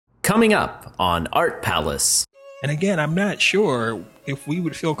Coming up on Art Palace. And again, I'm not sure if we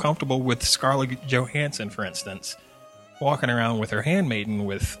would feel comfortable with Scarlett Johansson, for instance, walking around with her handmaiden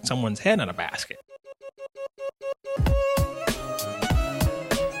with someone's head in a basket.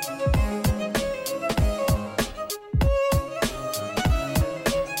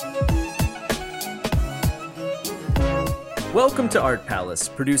 Welcome to Art Palace,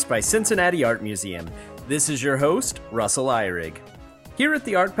 produced by Cincinnati Art Museum. This is your host, Russell Eyrig. Here at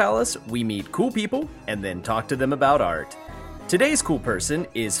the Art Palace, we meet cool people and then talk to them about art. Today's cool person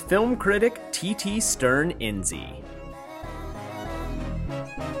is film critic T.T. Stern Enzi.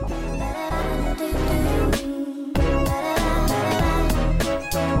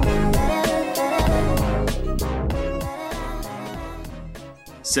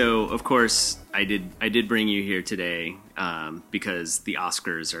 So, of course, I did bring you here today because the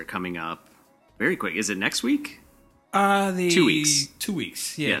Oscars are coming up very quick. Is it next week? 2 weeks. 2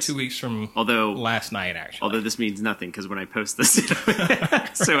 weeks. Yeah, Yes. 2 weeks from last night, actually. Although this means nothing because when I post this,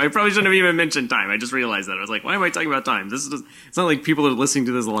 so I probably shouldn't have even mentioned time. I just realized that. I was like, why am I talking about time? It's not like people are listening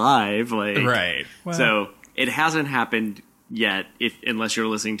to this live. Right. Well, so it hasn't happened yet, unless you're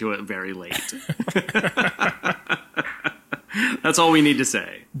listening to it very late. That's all we need to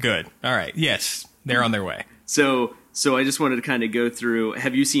say. good. All right. Yes, they're on their way. So I just wanted to kind of go through.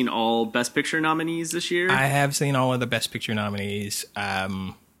 Have you seen all Best Picture nominees this year? I have seen all of the Best Picture nominees.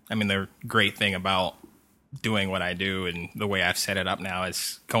 The great thing about doing what I do and the way I've set it up now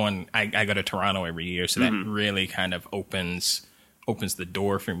is I go to Toronto every year, so that really kind of opens the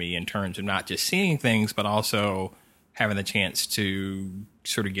door for me in terms of not just seeing things, but also having the chance to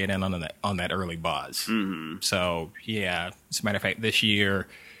sort of get in on that early buzz. Mm-hmm. So, yeah, as a matter of fact, this year,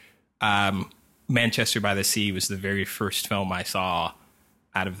 Manchester by the Sea was the very first film I saw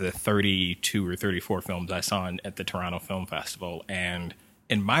out of the 32 or 34 films I saw at the Toronto Film Festival. And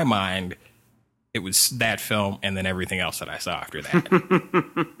in my mind, it was that film and then everything else that I saw after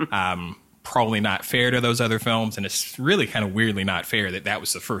that. Probably not fair to those other films, and it's really kind of weirdly not fair that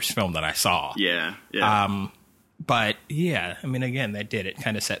was the first film that I saw. Yeah. But yeah, again, that did it.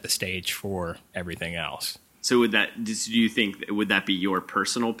 Kind of set the stage for everything else. So do you think would that be your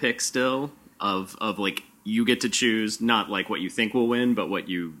personal pick still of like you get to choose not like what you think will win, but what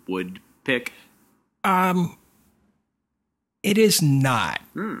you would pick? It is not.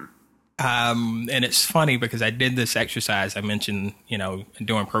 And it's funny because I did this exercise. I mentioned,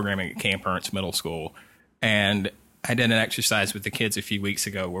 doing programming at Camp Ernst Middle School, and I did an exercise with the kids a few weeks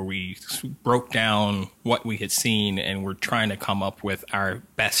ago where we broke down what we had seen and we're trying to come up with our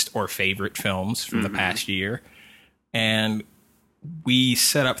best or favorite films from the past year. And we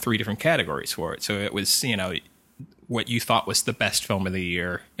set up 3 different categories for it. So it was, what you thought was the best film of the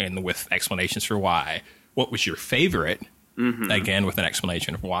year and with explanations for why. What was your favorite? Again, with an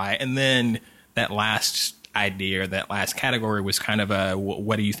explanation of why. And then that last idea, that last category was kind of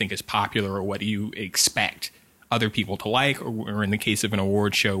what do you think is popular or what do you expect other people to like, or in the case of an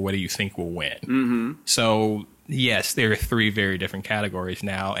award show, what do you think will win? Mm-hmm. So, yes, there are 3 very different categories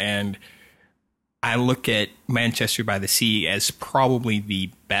now, and I look at Manchester by the Sea as probably the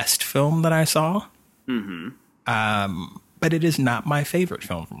best film that I saw, but it is not my favorite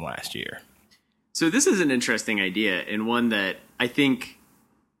film from last year. So this is an interesting idea, and one that I think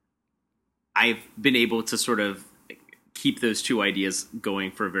I've been able to sort of keep those 2 ideas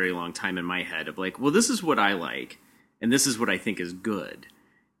going for a very long time in my head of like, well, this is what I like, and this is what I think is good.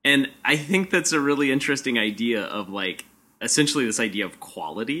 And I think that's a really interesting idea of like, essentially this idea of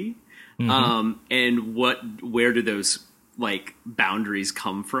quality, and where do those like boundaries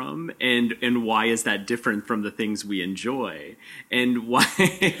come from, and why is that different from the things we enjoy, and why,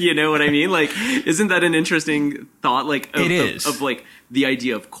 you know what I mean? Like, isn't that an interesting thought? Like, of like the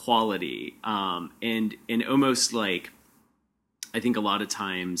idea of quality, and almost like, I think a lot of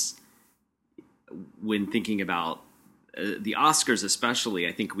times when thinking about the Oscars, especially,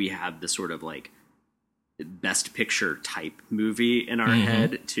 I think we have the sort of like best picture type movie in our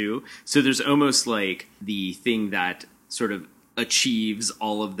head too. So there's almost like the thing that sort of achieves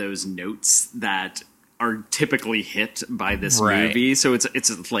all of those notes that are typically hit by this movie. So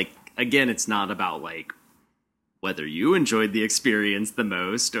it's like, again, it's not about like whether you enjoyed the experience the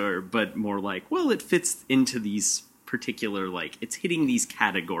most, but more like, well, it fits into these particular, like, it's hitting these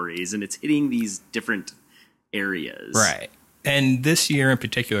categories and it's hitting these different areas. Right. And this year in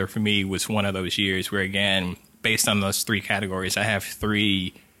particular for me was one of those years where, again, based on those 3 categories, I have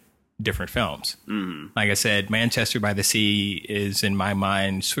 3 different films. Like I said, Manchester by the Sea is, in my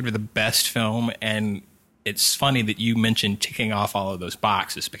mind, sort of the best film. And it's funny that you mentioned ticking off all of those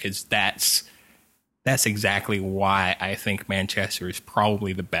boxes, because that's that's exactly why I think Manchester is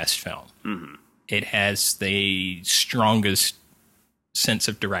probably the best film. Mm-hmm. It has the strongest sense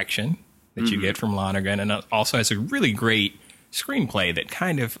of direction that you get from Lonergan, and it also has a really great screenplay that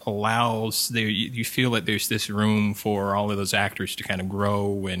kind of allows you feel that there's this room for all of those actors to kind of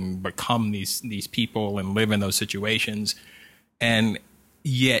grow and become these people and live in those situations. And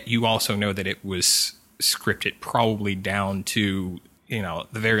yet you also know that it was scripted probably down to, the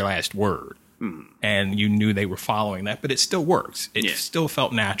very last word. And you knew they were following that, but it still works. It still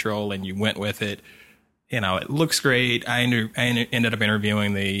felt natural, and you went with it. It looks great. I ended up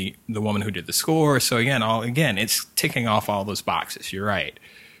interviewing the woman who did the score. So again, it's ticking off all those boxes. You're right.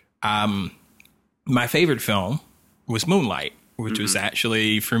 My favorite film was Moonlight, which was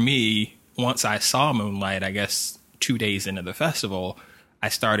actually, for me, once I saw Moonlight, I guess 2 days into the festival, I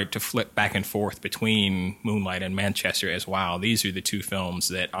started to flip back and forth between Moonlight and Manchester as, wow, these are the two films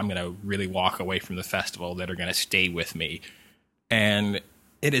that I'm going to really walk away from the festival that are going to stay with me. And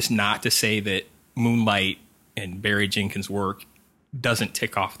it is not to say that Moonlight and Barry Jenkins' work doesn't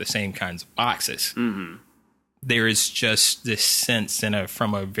tick off the same kinds of boxes. Mm-hmm. There is just this sense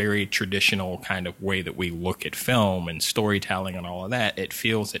from a very traditional kind of way that we look at film and storytelling and all of that. It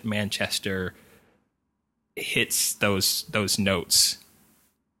feels that Manchester hits those notes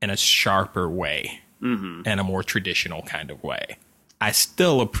in a sharper way, in a more traditional kind of way. I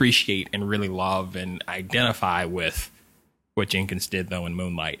still appreciate and really love and identify with what Jenkins did, though, in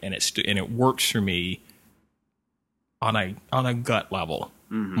Moonlight, and it works for me on a gut level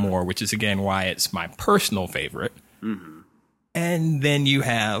more, which is again why it's my personal favorite. And then you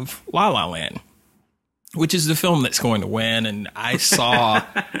have La La Land, which is the film that's going to win. And I saw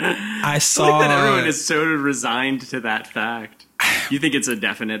I like that everyone is so resigned to that fact. You think it's a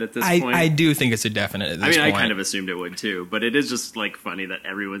definite at this point? I do think it's a definite at this point. I kind of assumed it would too, but it is just like funny that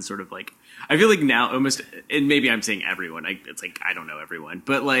everyone's sort of like, I feel like now almost, and maybe I'm saying everyone, it's like, I don't know everyone,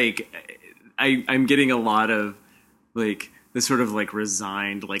 but like, I'm getting a lot of like this sort of like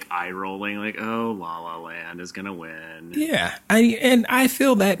resigned, like eye rolling, like, oh, La La Land is going to win. Yeah. I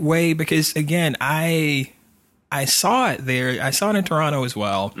feel that way because again, I saw it there. I saw it in Toronto as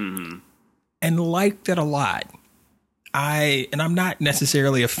well and liked it a lot. I'm not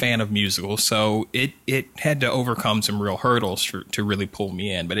necessarily a fan of musicals, so it had to overcome some real hurdles to really pull me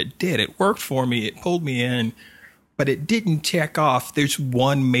in, but it did. It worked for me. It pulled me in, but it didn't check off. There's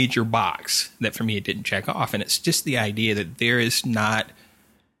one major box that for me it didn't check off, and it's just the idea that there is not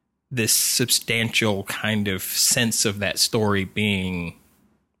this substantial kind of sense of that story being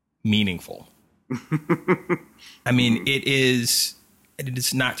meaningful. I mean, it is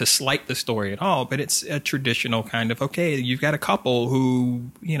not to slight the story at all, but it's a traditional kind of, okay, you've got a couple who,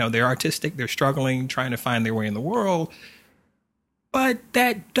 they're artistic, they're struggling, trying to find their way in the world, but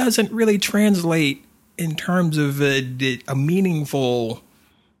that doesn't really translate in terms of a meaningful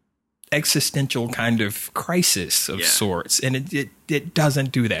existential kind at crisis of sorts. And it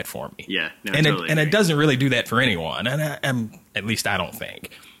doesn't do that for me. Yeah. No, and totally it doesn't really do that for anyone. And at least I don't think.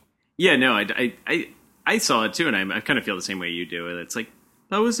 Yeah, no, I saw it too, and I kind of feel the same way you do. It's like,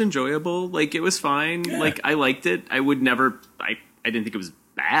 that was enjoyable. Like, it was fine. Yeah. Like, I liked it. I would never, I didn't think it was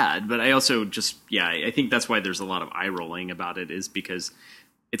bad, but I also just, I think that's why there's a lot of eye rolling about it, is because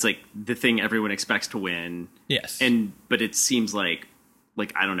it's like the thing everyone expects to win. Yes. But it seems like,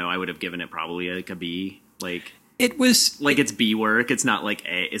 I don't know, I would have given it probably like a B. Like, it was like it's B work. It's not like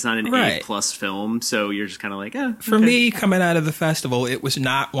it's not an A+ film. So you're just kind of like, okay. For me, coming out of the festival, it was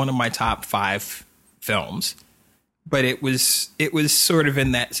not one of my top 5 films, but it was sort of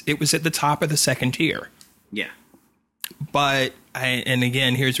in that, it was at the top of the second tier. Yeah. But and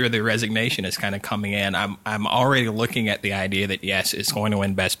again, here's where the resignation is kind of coming in. I'm already looking at the idea that yes, it's going to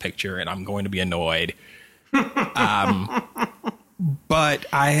win Best Picture, and I'm going to be annoyed. But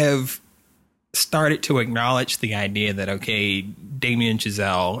I have started to acknowledge the idea that, okay, Damien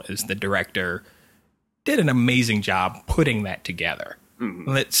Chazelle, as the director, did an amazing job putting that together. Mm-hmm.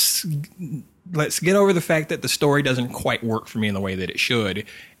 Let's get over the fact that the story doesn't quite work for me in the way that it should.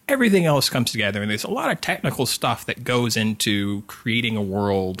 Everything else comes together, and there's a lot of technical stuff that goes into creating a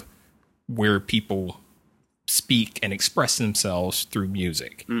world where people speak and express themselves through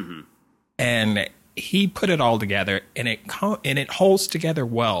music. Mm-hmm. And he put it all together, and it holds together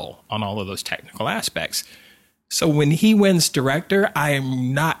well on all of those technical aspects. So when he wins director, I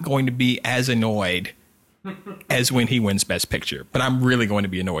am not going to be as annoyed as when he wins Best Picture, but I'm really going to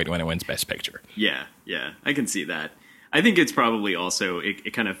be annoyed when it wins Best Picture. Yeah, I can see that. I think it's probably also,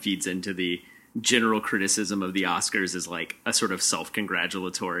 it kind of feeds into the general criticism of the Oscars is like a sort of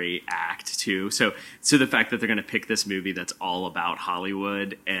self-congratulatory act too. So the fact that they're going to pick this movie that's all about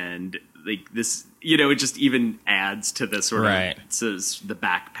Hollywood and like this, it just even adds to the sort of the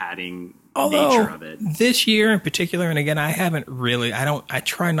back patting nature of it. This year in particular, and again, I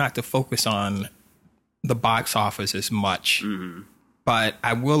try not to focus on the box office as much, but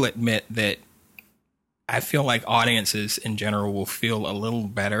I will admit that I feel like audiences in general will feel a little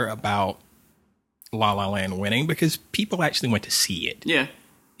better about La La Land winning because people actually went to see it. Yeah.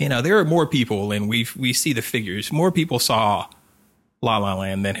 There are more people, and we see the figures. More people saw La La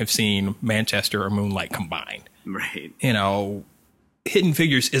Land than have seen Manchester or Moonlight combined. Right. Hidden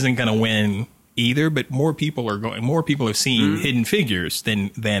Figures isn't going to win either, but more people have seen Hidden Figures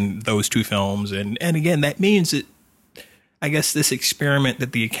than those two films. And again, that means that I guess this experiment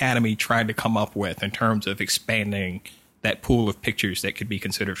that the Academy tried to come up with in terms of expanding that pool of pictures that could be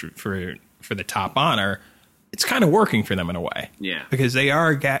considered for the top honor, it's kind of working for them in a way. Yeah. Because they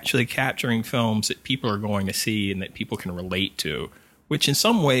are actually capturing films that people are going to see and that people can relate to, which in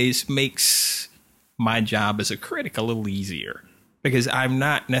some ways makes my job as a critic a little easier. Because I'm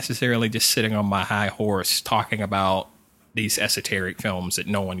not necessarily just sitting on my high horse talking about these esoteric films that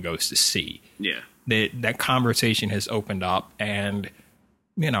no one goes to see. Yeah. That conversation has opened up and,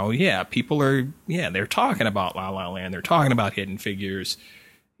 people are, they're talking about La La Land. They're talking about Hidden Figures.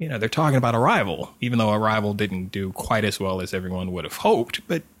 They're talking about Arrival, even though Arrival didn't do quite as well as everyone would have hoped.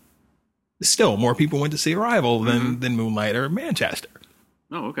 But still, more people went to see Arrival than Moonlight or Manchester.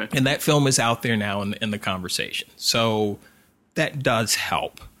 Oh, okay. And that film is out there now in the conversation. So that does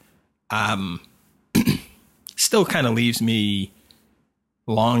help. Still kind of leaves me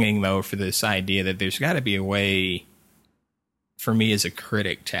longing, though, for this idea that there's got to be a way for me as a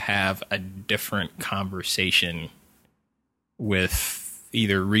critic to have a different conversation with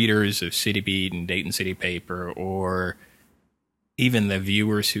either readers of City Beat and Dayton City Paper or even the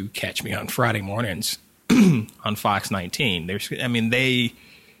viewers who catch me on Friday mornings on Fox 19. They're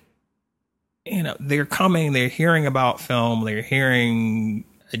coming, they're hearing about film, they're hearing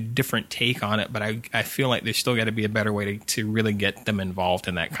a different take on it, but I feel like there's still got to be a better way to really get them involved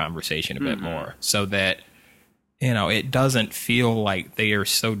in that conversation a bit more so that, it doesn't feel like they are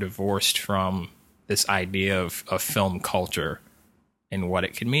so divorced from this idea of film culture and what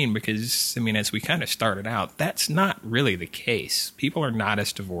it can mean. Because, as we kind of started out, that's not really the case. People are not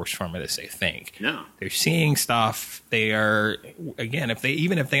as divorced from it as they think. No. They're seeing stuff. They are, again,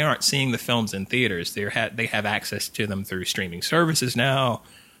 even if they aren't seeing the films in theaters, they have access to them through streaming services now.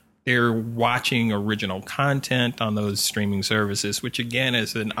 They're watching original content on those streaming services, which again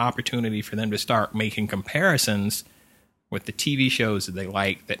is an opportunity for them to start making comparisons with the TV shows that they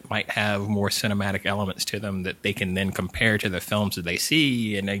like that might have more cinematic elements to them that they can then compare to the films that they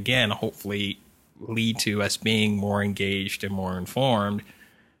see. And again, hopefully lead to us being more engaged and more informed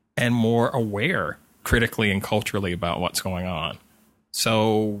and more aware critically and culturally about what's going on.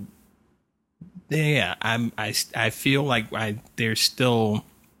 So, yeah, I feel like there's still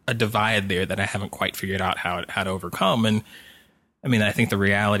a divide there that I haven't quite figured out how to overcome. And I think the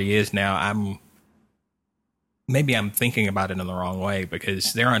reality is now maybe I'm thinking about it in the wrong way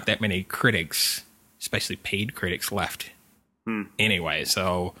because there aren't that many critics, especially paid critics, left anyway.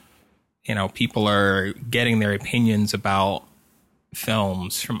 So, people are getting their opinions about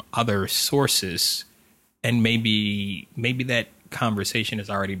films from other sources, and maybe that conversation is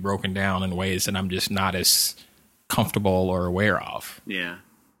already broken down in ways that I'm just not as comfortable or aware of. Yeah.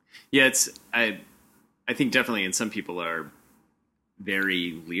 Yeah, I think definitely, and some people are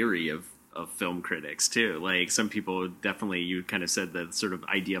very leery of film critics too. Like some people definitely, you kind of said the sort of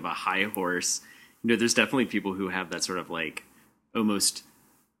idea of a high horse. There's definitely people who have that sort of like almost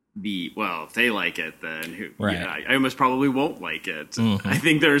if they like it, then I almost probably won't like it. I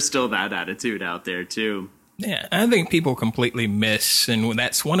think there's still that attitude out there too. Yeah, I think people completely miss, and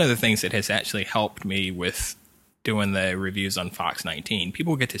that's one of the things that has actually helped me with doing the reviews on Fox 19.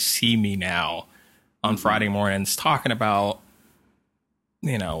 People get to see me now on Friday mornings talking about,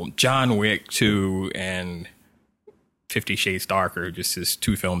 John Wick 2 and 50 Shades Darker, just as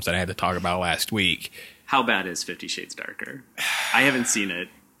two films that I had to talk about last week. How bad is 50 Shades Darker? I haven't seen it.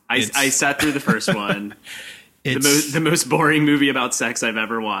 I sat through the first one. The most boring movie about sex I've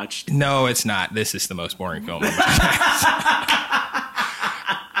ever watched. No, it's not. This is the most boring film about sex.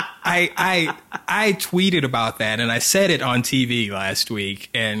 I tweeted about that, and I said it on TV last week,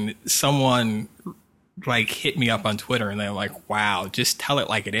 and someone hit me up on Twitter, and they're like, wow, just tell it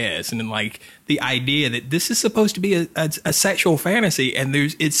like it is. And then the idea that this is supposed to be a sexual fantasy, and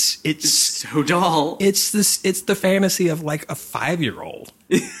it's so dull. It's the fantasy of a 5-year-old.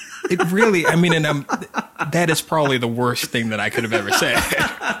 It really, I mean, and that is probably the worst thing that I could have ever said.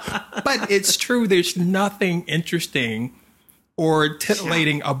 But it's true. There's nothing interesting or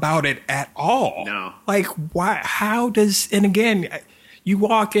titillating about it at all. No. Like, why? How does, and again, you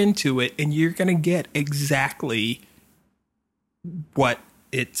walk into it and you're going to get exactly what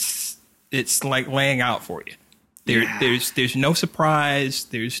it's like laying out for you. There's no surprise.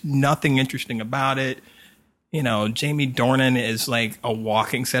 There's nothing interesting about it. You know, Jamie Dornan is like a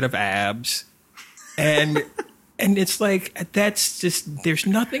walking set of abs. And it's like, that's just, there's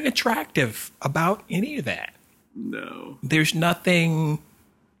nothing attractive about any of that. No. There's nothing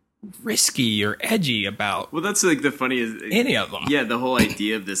risky or edgy about. Well, that's like the funniest. Any of them. Yeah, the whole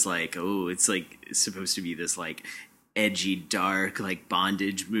idea of this, like, oh, it's like supposed to be this like edgy, dark, like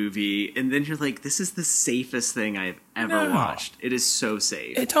bondage movie, and then you're like, this is the safest thing I've ever watched. It is so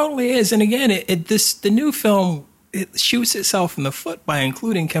safe. It totally is. And again, the new film, it shoots itself in the foot by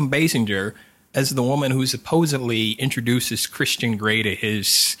including Kim Basinger as the woman who supposedly introduces Christian Grey to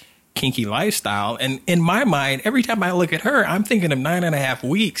his kinky lifestyle. And in my mind, every time I look at her, I'm thinking of 9.5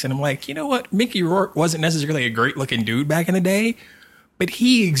 Weeks, and I'm like, you know what? Mickey Rourke wasn't necessarily a great looking dude back in the day, but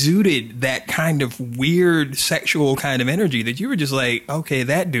he exuded that kind of weird sexual kind of energy that you were just like, okay,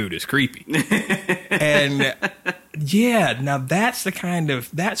 that dude is creepy. And yeah, now that's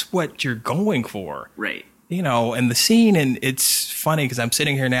what you're going for. Right. You know, and the scene, and it's funny because I'm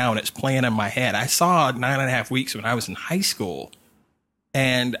sitting here now and it's playing in my head. I saw 9.5 Weeks when I was in high school.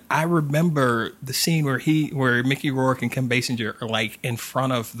 And I remember the scene where Mickey Rourke and Kim Basinger are like in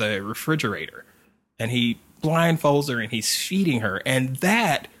front of the refrigerator, and he blindfolds her and he's feeding her, and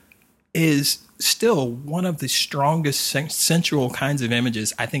that is still one of the strongest sensual kinds of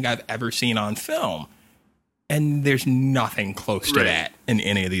images I think I've ever seen on film, and there's nothing close to that in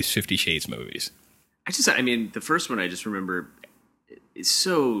any of these 50 Shades movies. I mean, the first one I just remember is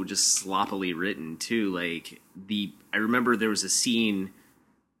so just sloppily written too. Like I remember there was a scene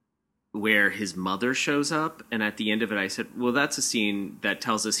where his mother shows up, and at the end of it I said, well, that's a scene that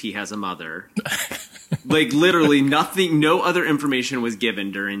tells us he has a mother. Like literally nothing, no other information was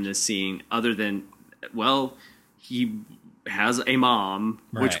given during this scene other than, well, he has a mom,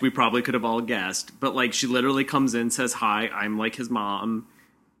 which we probably could have all guessed, but like she literally comes in, says hi, I'm like his mom,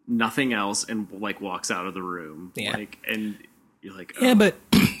 nothing else, and like walks out of the room. Yeah. Like, and you're like, oh. Yeah, but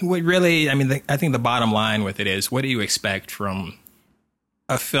what really, I mean, I think the bottom line with it is, what do you expect from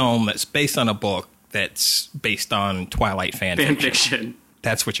a film that's based on a book that's based on Twilight fan fiction?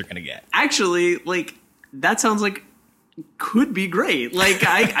 That's what you're going to get. Actually, like, that sounds like could be great. Like,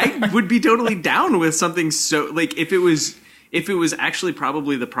 I would be totally down with something so, like, if it was actually,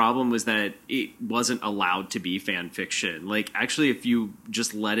 probably the problem was that it wasn't allowed to be fan fiction. Like, actually, if you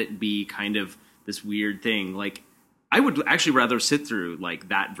just let it be kind of this weird thing, like, I would actually rather sit through like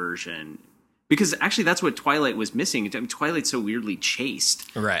that version, because actually that's what Twilight was missing. I mean, Twilight's so weirdly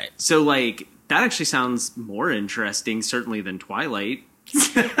chaste. Right. So like that actually sounds more interesting certainly than Twilight.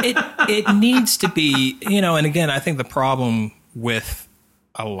 It needs to be, you know, and again, I think the problem with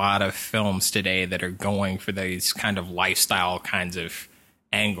a lot of films today that are going for these kind of lifestyle kinds of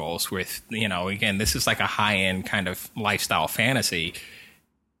angles with, you know, again, this is like a high-end kind of lifestyle fantasy.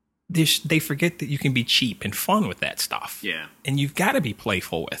 They forget that you can be cheap and fun with that stuff. Yeah. And you've got to be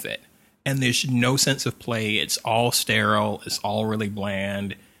playful with it. And there's no sense of play. It's all sterile. It's all really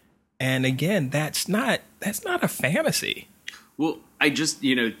bland. And again, that's not a fantasy. Well, I just,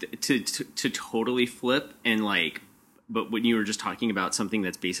 you know, to totally flip and like, but when you were just talking about something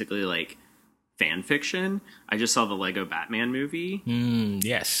that's basically like fan fiction, I just saw the Lego Batman movie.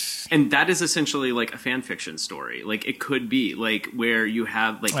 Yes. And that is essentially like a fan fiction story. Like it could be like where you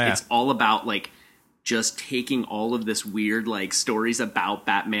have like, it's all about like just taking all of this weird like stories about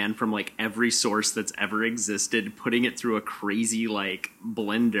Batman from like every source that's ever existed, putting it through a crazy like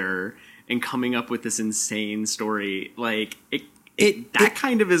blender and coming up with this insane story. Like it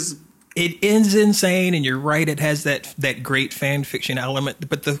kind of is. It ends insane, and you're right. It has that great fan fiction element.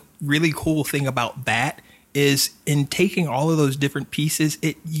 But the really cool thing about that is, in taking all of those different pieces,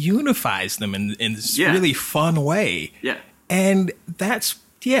 it unifies them in this really fun way. Yeah, and that's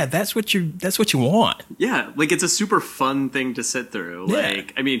what you want. Yeah, like it's a super fun thing to sit through. Yeah.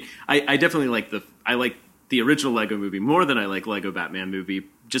 Like, I mean, I definitely like the original Lego movie more than I like Lego Batman movie,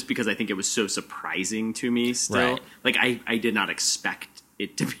 just because I think it was so surprising to me. Still, like I did not expect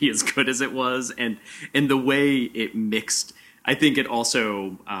it to be as good as it was, and the way it mixed, I think it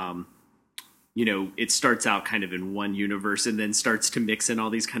also you know, it starts out kind of in one universe and then starts to mix in all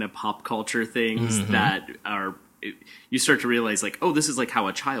these kind of pop culture things that are you start to realize like, oh, this is like how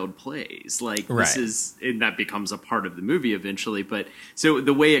a child plays. Like this is, and that becomes a part of the movie eventually. But so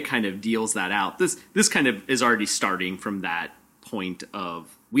the way it kind of deals that out, this kind of is already starting from that point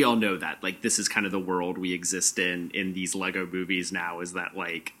of, we all know that like this is kind of the world we exist in these Lego movies now, is that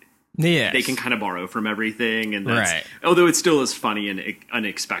like, they can kind of borrow from everything, and that's, although it still is funny and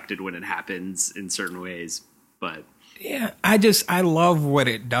unexpected when it happens in certain ways. But yeah, I love what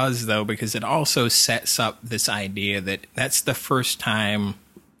it does though, because it also sets up this idea that that's the first time,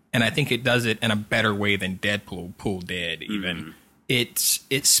 and I think it does it in a better way than Deadpool did even. It's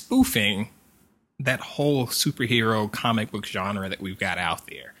spoofing that whole superhero comic book genre that we've got out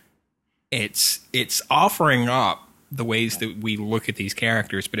there. It's offering up the ways that we look at these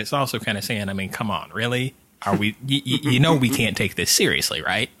characters, but it's also kind of saying, I mean, come on, really? Are we, you know, we can't take this seriously,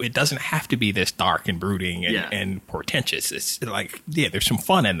 right? It doesn't have to be this dark and brooding and portentous. It's like, there's some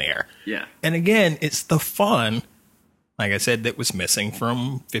fun in there. Yeah. And again, it's the fun, like I said, that was missing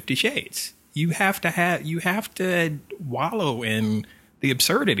from 50 Shades. You have to wallow in the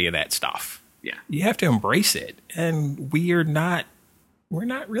absurdity of that stuff. Yeah. You have to embrace it. And we're not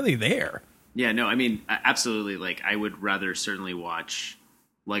really there. Yeah, no, I mean, absolutely. Like, I would rather certainly watch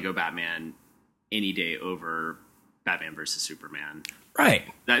Lego Batman any day over Batman versus Superman. Right.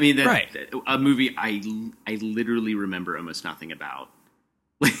 I mean, a movie I literally remember almost nothing about.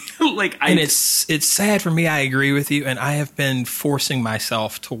 And it's sad for me. I agree with you, and I have been forcing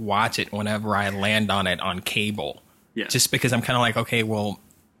myself to watch it whenever I land on it on cable. Yeah. Just because I'm kind of like, okay, well,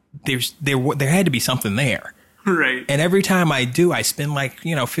 there had to be something there. Right. And every time I do, I spend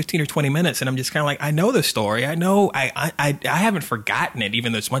 15 or 20 minutes, and I'm just kind of like, I know the story. I know I haven't forgotten it,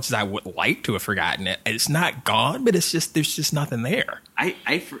 even though as much as I would like to have forgotten it. It's not gone, but it's just, there's just nothing there.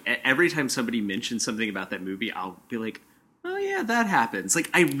 Every time somebody mentions something about that movie, I'll be like, oh yeah, that happens. Like,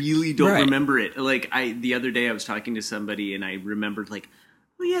 I really don't remember it. Like, the other day I was talking to somebody and I remembered like,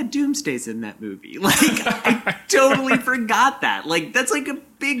 oh yeah, Doomsday's in that movie. Like, I totally forgot that. Like, that's like a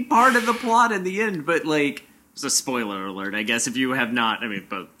big part of the plot in the end, but like, it's a spoiler alert, I guess, if you have not. I mean,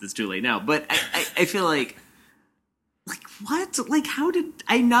 but it's too late now. But I feel like what? Like, how did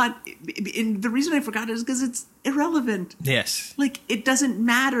I not? And the reason I forgot it is because it's irrelevant. Yes. Like, it doesn't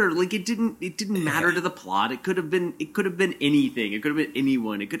matter. Like, it didn't matter to the plot. It could have been anything. It could have been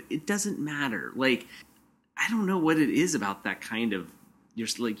anyone. It doesn't matter. Like, I don't know what it is about that kind of.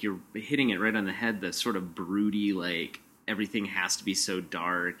 You're hitting it right on the head. The sort of broody, like, everything has to be so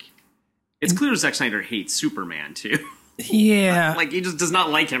dark. It's clear Zack Snyder hates Superman, too. Yeah. Like, he just does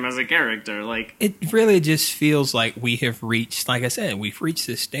not like him as a character. Like, it really just feels like we have reached, like I said, we've reached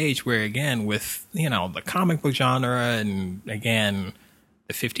this stage where, again, with, the comic book genre and, again,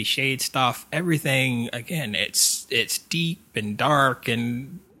 the 50 Shades stuff, everything, again, it's deep and dark,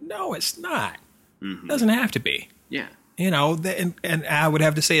 and no, it's not. Mm-hmm. It doesn't have to be. Yeah. And I would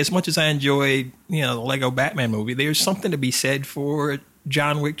have to say, as much as I enjoyed, the Lego Batman movie, there's something to be said for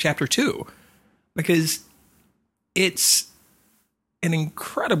John Wick Chapter 2, because it's an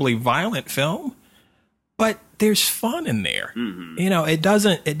incredibly violent film, but there's fun in there. Mm-hmm.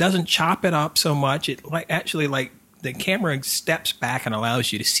 It doesn't chop it up so much. It the camera steps back and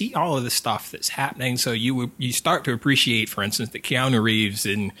allows you to see all of the stuff that's happening. So you start to appreciate, for instance, that Keanu Reeves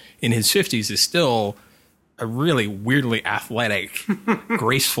in his 50s is still a really weirdly athletic,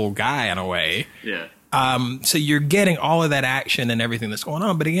 graceful guy in a way. Yeah. So you're getting all of that action and everything that's going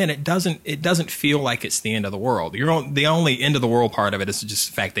on, but again, it doesn't feel like it's the end of the world. The only end of the world part of it is just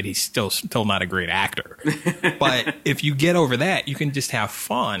the fact that he's still not a great actor. But if you get over that, you can just have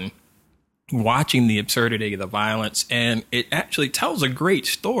fun watching the absurdity of the violence, and it actually tells a great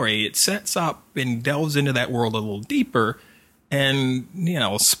story. It sets up and delves into that world a little deeper, and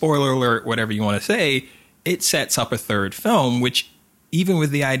spoiler alert, whatever you want to say, it sets up a third film, which, even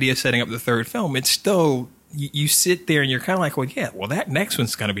with the idea of setting up the third film, it's still, you sit there and you're kind of like, well, that next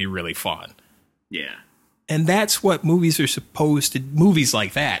one's going to be really fun. Yeah. And that's what movies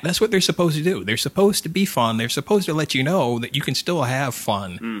like that, that's what they're supposed to do. They're supposed to be fun. They're supposed to let you know that you can still have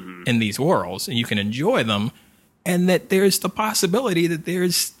fun in these worlds and you can enjoy them, and that there's the possibility that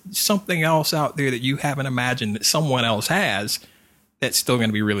there's something else out there that you haven't imagined that someone else has that's still going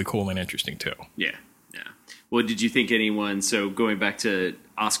to be really cool and interesting too. Yeah. Well, did you think anyone, so going back to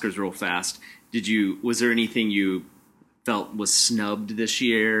Oscars real fast, was there anything you felt was snubbed this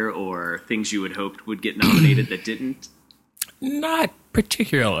year, or things you had hoped would get nominated that didn't? Not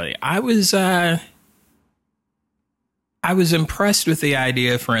particularly. I was impressed with the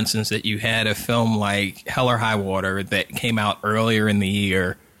idea, for instance, that you had a film like Hell or High Water that came out earlier in the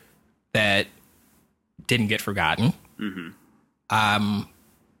year that didn't get forgotten. Mm-hmm.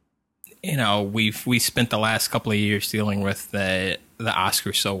 we spent the last couple of years dealing with the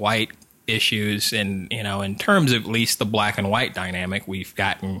Oscar so white issues, and in terms of at least the black and white dynamic, we've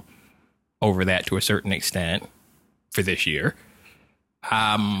gotten over that to a certain extent for this year.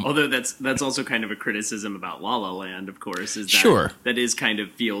 Although that's also kind of a criticism about La La Land, of course, is that sure, that is kind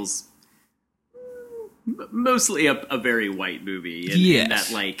of feels mostly a very white movie. Yes. And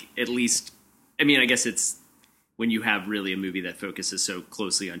that, like, at least, I mean, I guess it's when you have really a movie that focuses so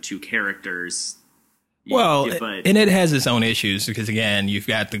closely on two characters. And it has its own issues because, again, you've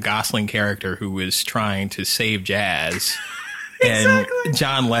got the Gosling character who is trying to save jazz. Exactly. And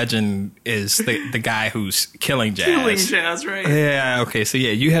John Legend is the guy who's killing jazz. Killing jazz, right? Yeah, okay. So,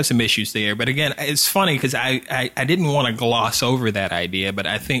 yeah, you have some issues there. But, again, it's funny because I didn't want to gloss over that idea, but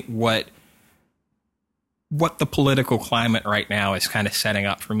I think what the political climate right now is kind of setting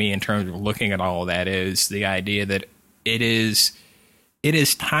up for me in terms of looking at all of that is the idea that it is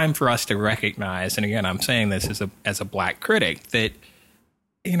time for us to recognize, and again, I'm saying this as a black critic, that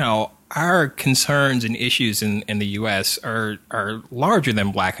our concerns and issues in the U.S. are larger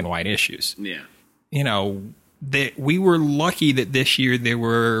than black and white issues. Yeah. That we were lucky that this year there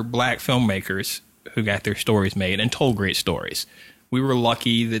were black filmmakers who got their stories made and told great stories. We were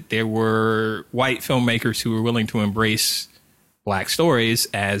lucky that there were white filmmakers who were willing to embrace black stories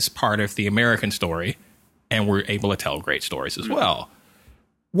as part of the American story and were able to tell great stories as well.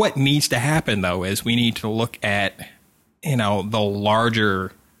 What needs to happen, though, is we need to look at, the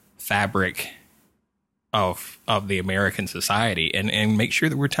larger fabric of the American society and make sure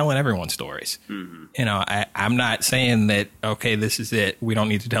that we're telling everyone's stories. Mm-hmm. I'm not saying that, okay, this is it. We don't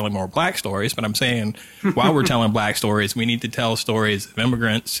need to tell any more black stories, but I'm saying while we're telling black stories, we need to tell stories of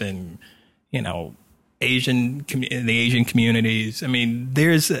immigrants and, the Asian communities. I mean,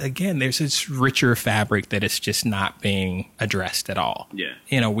 there's this richer fabric that is just not being addressed at all.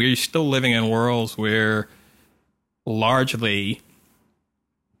 Yeah. We're still living in worlds where largely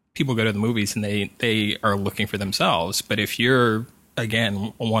people go to the movies and they are looking for themselves. But if you're,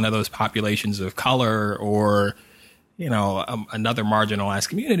 again, one of those populations of color or, another marginalized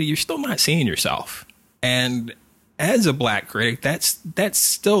community, you're still not seeing yourself. And as a black critic, that's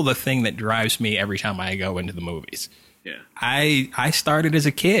still the thing that drives me every time I go into the movies. Yeah. I started as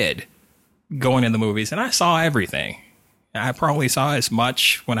a kid going in the movies and I saw everything. I probably saw as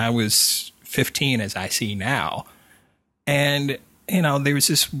much when I was 15 as I see now. And there was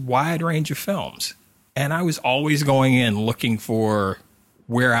this wide range of films, and I was always going in looking for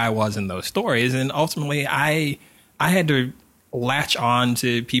where I was in those stories. And ultimately I had to latch on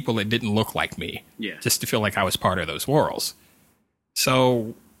to people that didn't look like me just to feel like I was part of those worlds.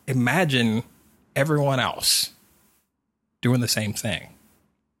 So imagine everyone else doing the same thing,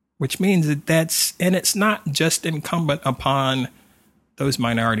 which means and it's not just incumbent upon those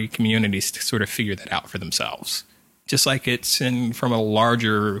minority communities to sort of figure that out for themselves. Just like it's from a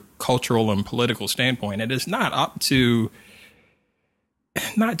larger cultural and political standpoint, it is not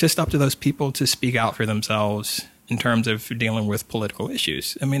just up to those people to speak out for themselves in terms of dealing with political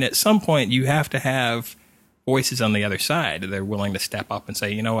issues. I mean, at some point, you have to have voices on the other side that are willing to step up and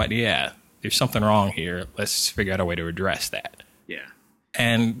say, you know what, yeah, there's something wrong here. Let's figure out a way to address that. Yeah.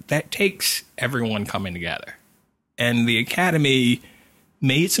 And that takes everyone coming together. And the Academy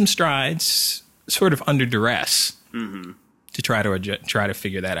made some strides sort of under duress. Mm-hmm. To try to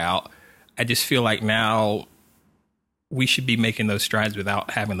figure that out. I just feel like now we should be making those strides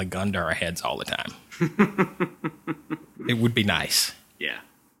without having the gun to our heads all the time. It would be nice. Yeah.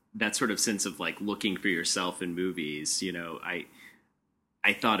 That sort of sense of like looking for yourself in movies,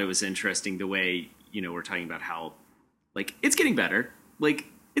 I thought it was interesting the way, we're talking about how like it's getting better. Like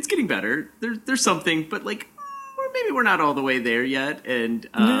it's getting better. There's something, but like maybe we're not all the way there yet. And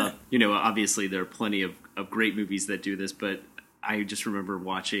obviously there are plenty of great movies that do this, but I just remember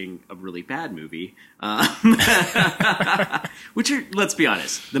watching a really bad movie, which are, let's be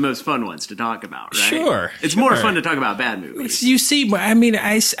honest, the most fun ones to talk about, right? Sure. It's more fun to talk about bad movies. You see, I mean,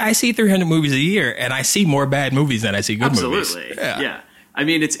 I see 300 movies a year, and I see more bad movies than I see good movies. Absolutely. Yeah. I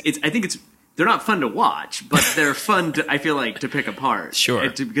mean, I think they're not fun to watch, but they're fun I feel like, to pick apart. Sure.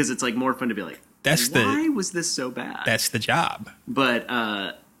 Because it's like more fun to be like, why was this so bad? That's the job.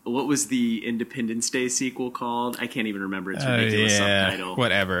 But, what was the Independence Day sequel called? I can't even remember its ridiculous subtitle.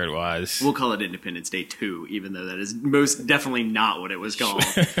 Whatever it was. We'll call it Independence Day 2, even though that is most definitely not what it was called.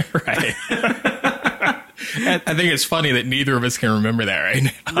 Right. I think it's funny that neither of us can remember that right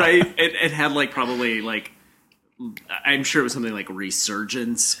now. Right. It had like probably like I'm sure it was something like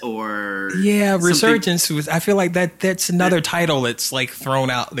Resurgence or Resurgence was. I feel like that's another title that's like thrown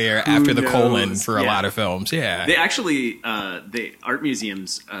out there after the colon for a lot of films. Yeah, they actually the art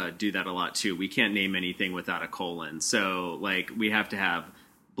museums do that a lot too. We can't name anything without a colon, so like we have to have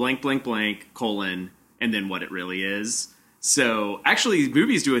blank blank blank colon and then what it really is. So actually,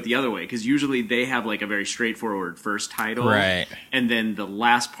 movies do it the other way because usually they have like a very straightforward first title, right, and then the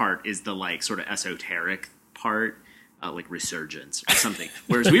last part is the like sort of esoteric part, like Resurgence or something.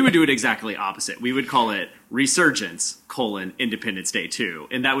 Whereas we would do it exactly opposite. We would call it Resurgence: Independence Day 2,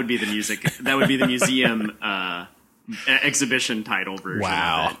 and that would be the music. That would be the museum exhibition title version.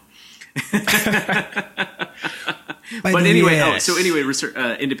 Wow. Of it. But anyway,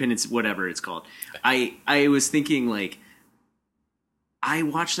 Independence, whatever it's called. I was thinking like, I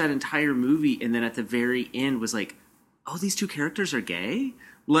watched that entire movie, and then at the very end was like, oh, these two characters are gay?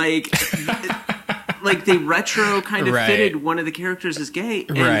 Like, like they retro kind of fitted one of the characters as gay.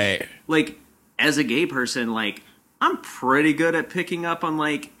 And, like, as a gay person, like, I'm pretty good at picking up on,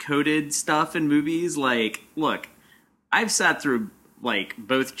 like, coded stuff in movies. Like, look, I've sat through, like,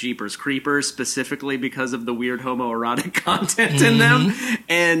 both Jeepers Creepers specifically because of the weird homoerotic content in them.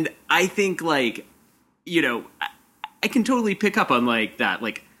 And I think, like, you know, I can totally pick up on, like, that.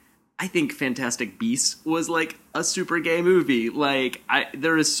 Like, I think Fantastic Beasts was, like, a super gay movie. Like,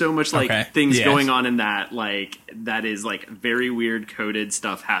 there is so much, like, things going on in that, like, that is, like, very weird coded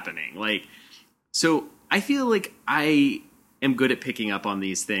stuff happening. Like, so I feel like I am good at picking up on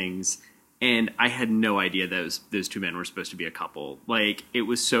these things, and I had no idea those two men were supposed to be a couple. Like, it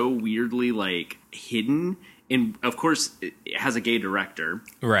was so weirdly, like, hidden. And, of course, it has a gay director.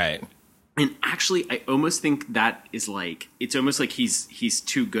 Right. And actually, I almost think that is like, it's almost like he's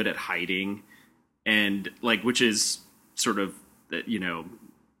too good at hiding, and like, which is sort of, you know,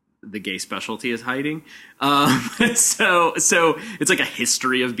 the gay specialty is hiding. So it's like a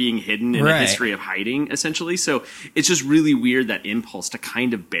history of being hidden and a history of hiding, essentially. So it's just really weird, that impulse to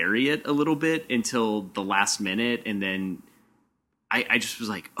kind of bury it a little bit until the last minute, and then I just was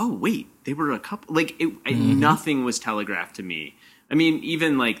like, oh wait, they were a couple. Like nothing was telegraphed to me. I mean,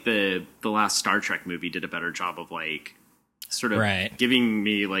 even like the last Star Trek movie did a better job of like sort of giving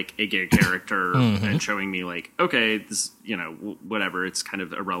me like a gay character and showing me like, okay, this, you know, whatever, it's kind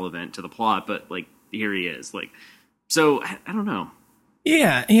of irrelevant to the plot, but like here he is. Like, so I don't know.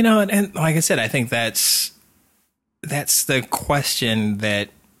 Yeah, you know, and like I said, I think that's the question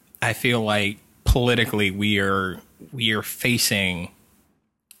that I feel like politically we are facing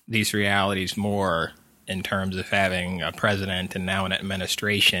these realities more, in terms of having a president and now an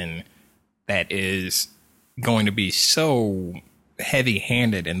administration that is going to be so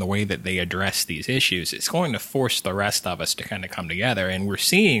heavy-handed in the way that they address these issues. It's going to force the rest of us to kind of come together, and we're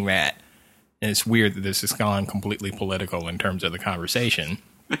seeing that. And it's weird that this has gone completely political in terms of the conversation.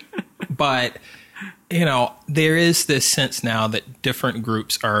 But, you know, there is this sense now that different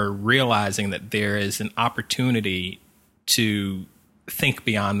groups are realizing that there is an opportunity to think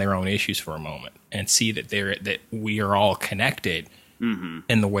beyond their own issues for a moment and see that we are all connected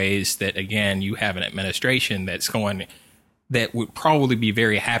in the ways that, again, you have an administration that would probably be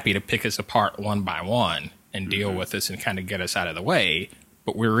very happy to pick us apart one by one and deal with us and kind of get us out of the way.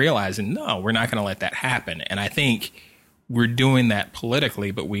 But we're realizing, no, we're not going to let that happen. And I think we're doing that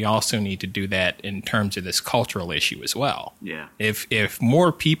politically, but we also need to do that in terms of this cultural issue as well. Yeah. If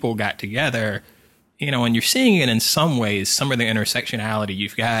more people got together, you know, and you're seeing it in some ways, some of the intersectionality.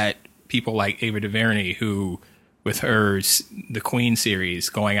 You've got people like Ava DuVernay, who, with the Queen series,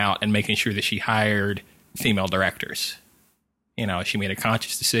 going out and making sure that she hired female directors. You know, she made a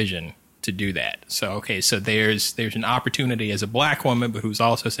conscious decision to do that. So, okay, so there's an opportunity as a black woman, but who's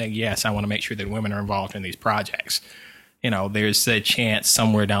also saying, yes, I want to make sure that women are involved in these projects. You know, there's a chance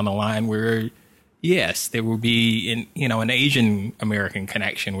somewhere down the line where, yes, there will be an Asian American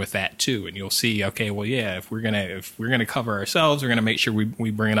connection with that too, and you'll see. Okay, well, yeah, if we're gonna cover ourselves, we're gonna make sure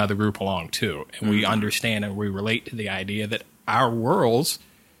we bring another group along too, and we understand and we relate to the idea that our worlds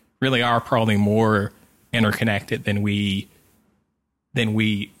really are probably more interconnected than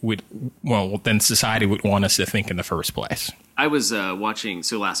society would want us to think in the first place. I was watching.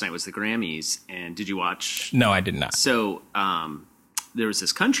 So last night was the Grammys, and did you watch? No, I did not. So there was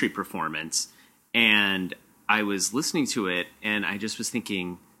this country performance. And I was listening to it, and I just was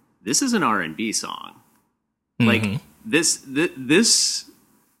thinking, this is an R&B song. Like this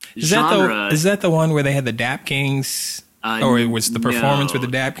genre. Is that the one where they had the Dap Kings? Or it was the performance with the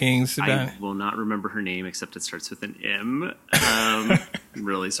Dap Kings? I will not remember her name, except it starts with an M. I'm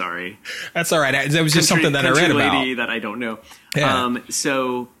really sorry. That's all right. That was just something that I read about. Lady that I don't know. Yeah.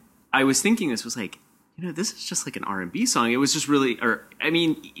 So I was thinking, this was like, this is just like an R&B song. It was just really,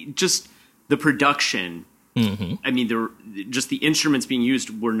 just the production. Mm-hmm. I mean, just the instruments being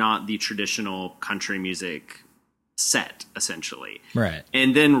used were not the traditional country music set, essentially. Right.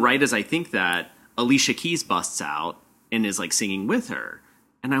 And then right as I think that, Alicia Keys busts out and is like singing with her.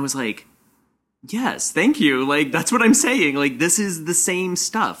 And I was like, yes, thank you. Like, that's what I'm saying. Like, this is the same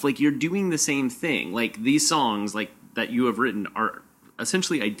stuff. Like, you're doing the same thing. Like, these songs like that you have written are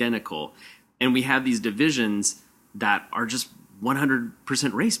essentially identical. And we have these divisions that are just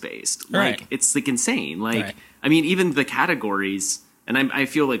 100% race-based. Like, it's like insane. Like, I mean, even the categories, and I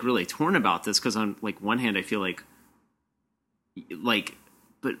feel like really torn about this because on like one hand, I feel like,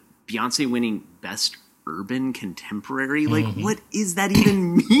 but Beyonce winning Best Urban Contemporary, like, what does that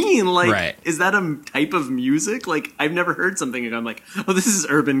even mean? Like, is that a type of music? Like, I've never heard something and I'm like, oh, this is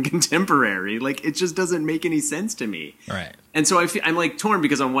urban contemporary. Like, it just doesn't make any sense to me. Right. And so I'm like torn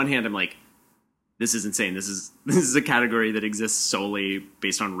because on one hand, I'm like, this is insane. This is a category that exists solely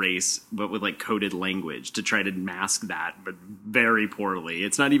based on race, but with like coded language to try to mask that, but very poorly.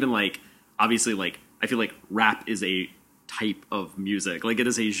 It's not even like, obviously, like, I feel like rap is a type of music. Like, it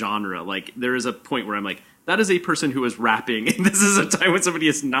is a genre. Like, there is a point where I'm like, that is a person who is rapping, and this is a time when somebody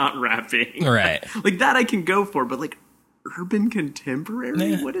is not rapping. Right. Like, that I can go for, but like urban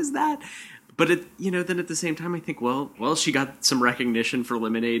contemporary, what is that? But then at the same time, I think, well, she got some recognition for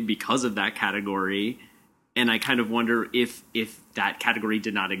Lemonade because of that category, and I kind of wonder if that category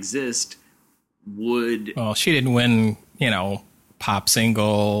did not exist, well, she didn't win, pop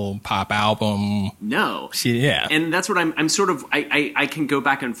single, pop album. No. And that's what I'm sort of, I can go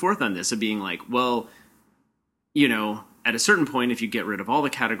back and forth on this of being like, well, at a certain point, if you get rid of all the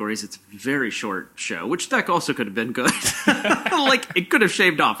categories, it's a very short show, which that also could have been good. Like, it could have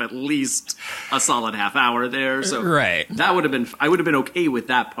shaved off at least a solid half hour there. So that would have been, I would have been okay with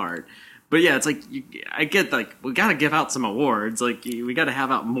that part. But yeah, it's like, I get, like, we got to give out some awards. Like, we got to have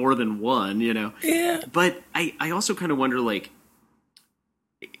out more than one, Yeah. But I also kind of wonder, like,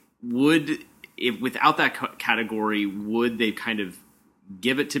 without that category, would they kind of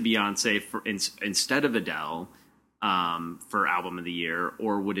give it to Beyonce instead of Adele for Album of the Year,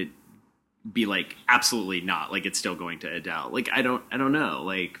 or would it be like absolutely not? Like, it's still going to Adele. Like, I don't know.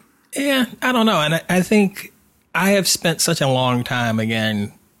 Like, yeah, I don't know, and I think I have spent such a long time.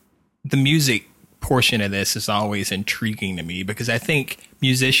 Again, the music portion of this is always intriguing to me because I think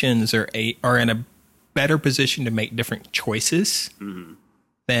musicians are in a better position to make different choices. Mm-hmm.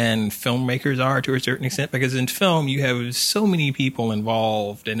 Than filmmakers are to a certain extent, because in film you have so many people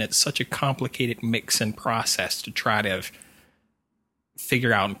involved and it's such a complicated mix and process to try to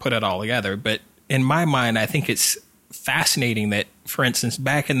figure out and put it all together. But in my mind, I think it's fascinating that, for instance,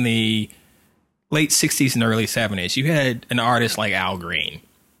 back in the late 60s and early 70s, you had an artist like Al Green,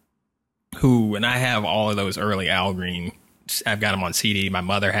 who, and I have all of those early Al Green, I've got them on CD. My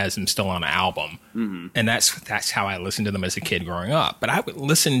mother has them still on an album. Mm-hmm. And that's how I listened to them as a kid growing up. But I would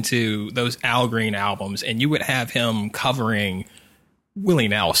listen to those Al Green albums, and you would have him covering Willie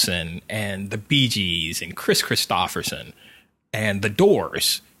Nelson and the Bee Gees and Chris Christopherson and the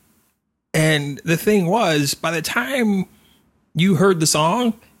Doors. And the thing was, by the time you heard the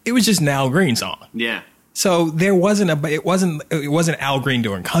song, it was just an Al Green song. Yeah. So it wasn't Al Green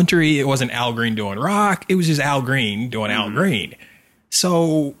doing country. It wasn't Al Green doing rock. It was just Al Green doing Al Green.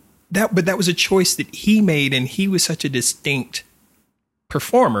 So that was a choice that he made, and he was such a distinct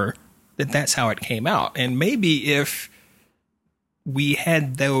performer that's how it came out. And maybe if we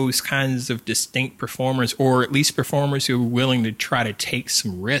had those kinds of distinct performers, or at least performers who were willing to try to take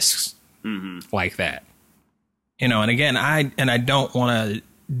some risks like that, and again, I don't want to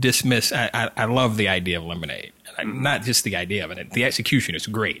dismiss. I love the idea of Lemonade, not just the idea of it. The execution is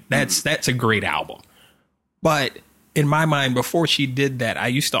great. That's a great album. But in my mind, before she did that, I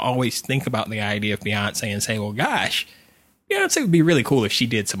used to always think about the idea of Beyonce and say, well, gosh, Beyonce would be really cool if she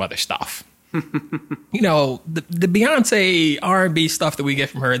did some other stuff. The Beyonce R&B stuff that we get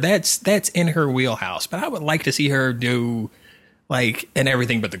from her, that's in her wheelhouse. But I would like to see her do like an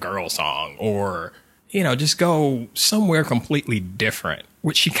Everything But the Girl song, or just go somewhere completely different,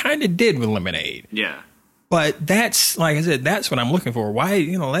 which she kind of did with Lemonade. Yeah. But that's, like I said, that's what I'm looking for. Why,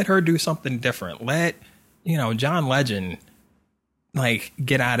 let her do something different. Let, John Legend, like,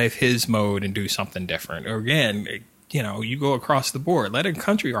 get out of his mode and do something different. Or again, you go across the board. Let a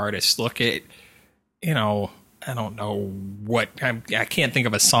country artist look at, I don't know what, I can't think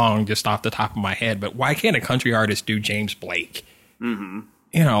of a song just off the top of my head, but why can't a country artist do James Blake? Mm-hmm.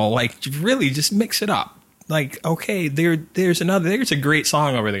 Like, really just mix it up. Like, okay, there's a great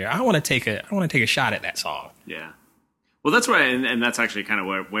song over there. I want to take a shot at that song. Yeah. Well, that's why, and that's actually kind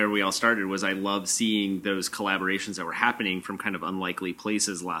of where we all started. Was I love seeing those collaborations that were happening from kind of unlikely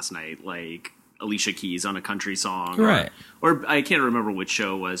places last night, like Alicia Keys on a country song, right? Or I can't remember which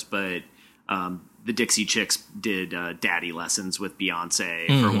show it was, but the Dixie Chicks did "Daddy Lessons" with Beyonce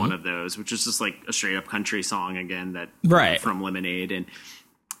for one of those, which is just like a straight up country song again, that from Lemonade,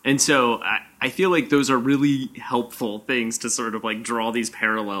 and so I feel like those are really helpful things to sort of like draw these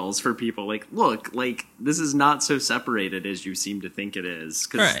parallels for people. Like, look, like this is not so separated as you seem to think it is,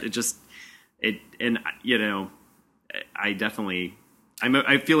 because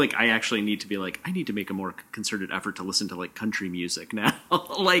I feel like I actually need to be like, I need to make a more concerted effort to listen to like country music now.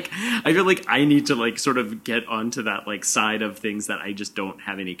 Like, I feel like I need to like sort of get onto that like side of things that I just don't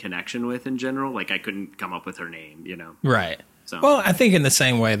have any connection with in general. Like I couldn't come up with her name, Right. So. Well, I think in the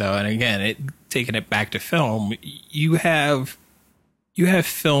same way though, and again, taking it back to film, you have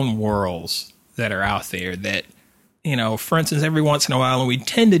film worlds that are out there that, for instance, every once in a while, and we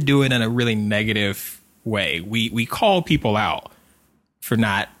tend to do it in a really negative way. We call people out for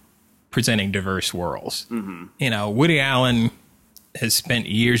not presenting diverse worlds. Mm-hmm. Woody Allen has spent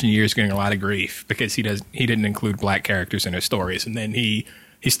years and years getting a lot of grief because he didn't include black characters in his stories, and then he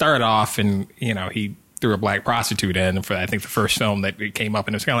started off and he threw a black prostitute in for I think the first film that it came up,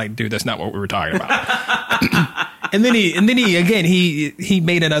 and it was kind of like, dude, that's not what we were talking about. and then he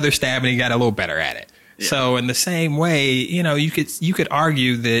made another stab and he got a little better at it. Yeah. So in the same way, you could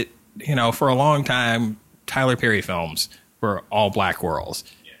argue that for a long time Tyler Perry films were all black worlds,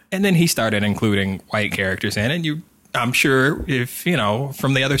 and then he started including white characters in, and I'm sure if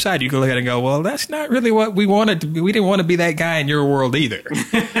from the other side you could look at it and go, well, that's not really what we wanted to be. We didn't want to be that guy in your world either.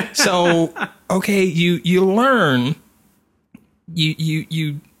 So okay, you learn,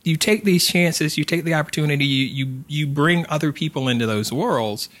 you take these chances, you take the opportunity, you bring other people into those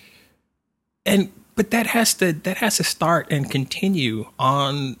worlds, but that has to start and continue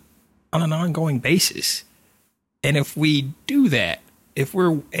on an ongoing basis. And if we do that, if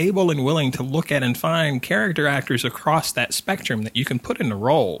we're able and willing to look at and find character actors across that spectrum that you can put into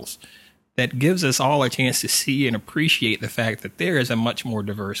roles, that gives us all a chance to see and appreciate the fact that there is a much more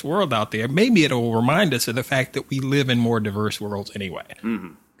diverse world out there, maybe it'll remind us of the fact that we live in more diverse worlds anyway.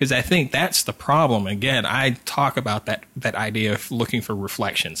 Because I think that's the problem. Again, I talk about that idea of looking for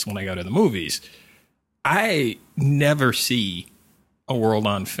reflections when I go to the movies. I never see a world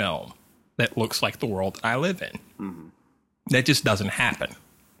on film that looks like the world that I live in. Mm-hmm. That just doesn't happen.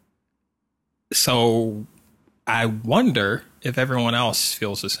 So I wonder if everyone else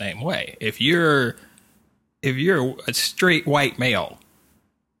feels the same way. If you're a straight white male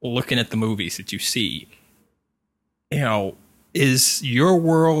looking at the movies that you see, is your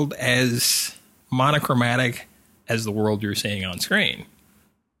world as monochromatic as the world you're seeing on screen?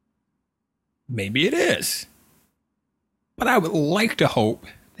 Maybe it is. But I would like to hope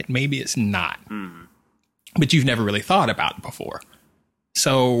that maybe it's not. Mm-hmm. But you've never really thought about it before.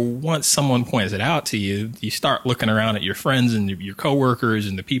 So once someone points it out to you, you start looking around at your friends and your coworkers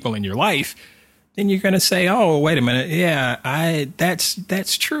and the people in your life, then you're going to say, oh, wait a minute. Yeah,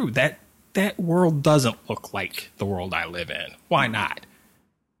 that's true. That world doesn't look like the world I live in. Why not?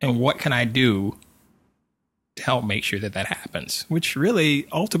 And what can I do to help make sure that happens? Which really,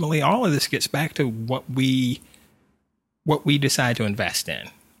 ultimately, all of this gets back to what we decide to invest in.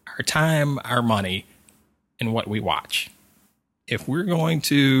 Our time, our money, and what we watch. If we're going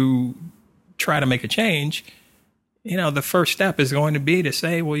to try to make a change, the first step is going to be to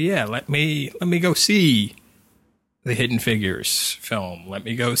say, well, yeah, let me go see the Hidden Figures film. Let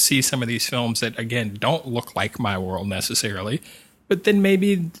me go see some of these films that, again, don't look like my world necessarily. But then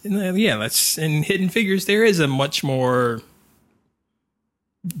maybe, in Hidden Figures, there is a much more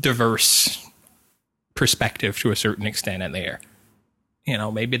diverse perspective to a certain extent in there.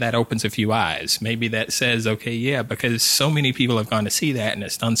 Maybe that opens a few eyes. Maybe that says, okay, yeah, because so many people have gone to see that and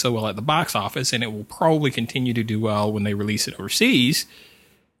it's done so well at the box office and it will probably continue to do well when they release it overseas.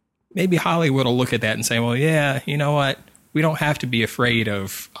 Maybe Hollywood will look at that and say, well, yeah, you know what? We don't have to be afraid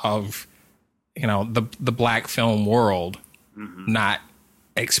of the black film world not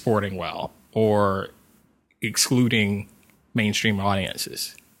exporting well or excluding mainstream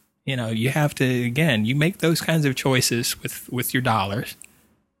audiences. You have to, again, you make those kinds of choices with your dollars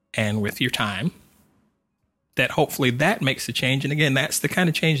and with your time that hopefully that makes the change. And again, that's the kind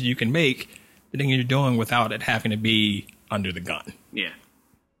of change that you can make that you're doing without it having to be under the gun. Yeah.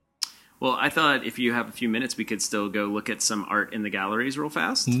 Well, I thought if you have a few minutes, we could still go look at some art in the galleries real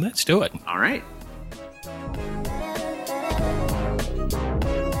fast. Let's do it. All right.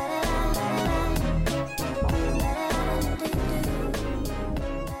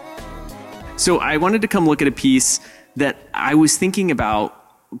 So I wanted to come look at a piece that I was thinking about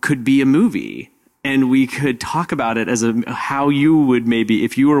could be a movie. And we could talk about it as how you would maybe,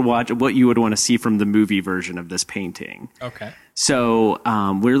 if you were watching, what you would want to see from the movie version of this painting. Okay. So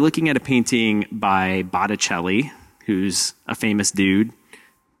we're looking at a painting by Botticelli, who's a famous dude.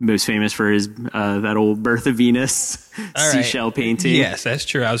 Most famous for his that old Birth of Venus seashell painting. Yes, that's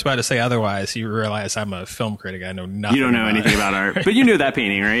true. I was about to say otherwise. You realize I'm a film critic. I know nothing. You don't know anything about art, but you know that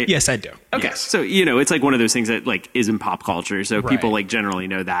painting, right? Yes, I do. Okay, yes. So it's like one of those things that like is in pop culture. So people like generally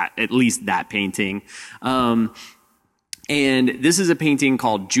know that, at least that painting. And this is a painting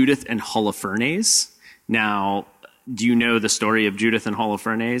called Judith and Holofernes. Now, do you know the story of Judith and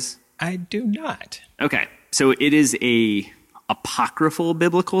Holofernes? I do not. Okay, so it is a apocryphal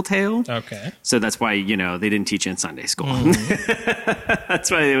biblical tale. Okay. So that's why, they didn't teach it in Sunday school.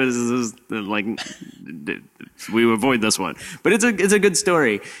 That's why it was like, we avoid this one. But it's a good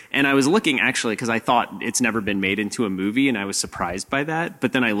story. And I was looking actually, because I thought it's never been made into a movie, and I was surprised by that.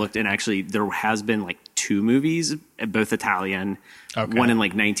 But then I looked, and actually there has been like 2 movies, both Italian, one in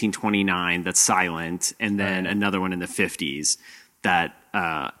like 1929 that's silent, and then another one in the 50s that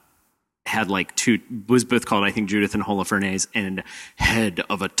had like 2, was both called, I think, Judith and Holofernes and Head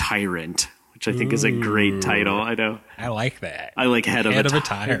of a Tyrant, which I think is a great title. I know. I like that. I like Head of a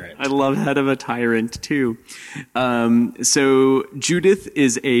Tyrant. I love Head of a Tyrant too. So Judith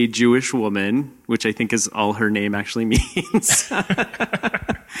is a Jewish woman, which I think is all her name actually means.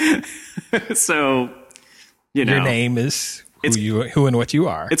 So, your name is who and what you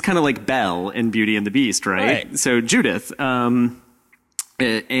are. It's kind of like Belle in Beauty and the Beast, right? So Judith,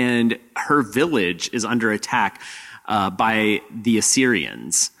 and her village is under attack by the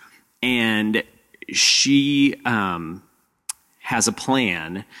Assyrians. And she has a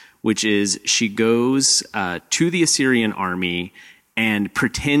plan, which is she goes to the Assyrian army and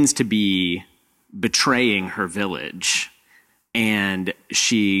pretends to be betraying her village. And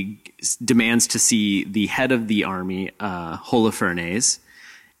she demands to see the head of the army, Holofernes,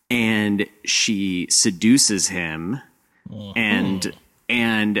 and she seduces him.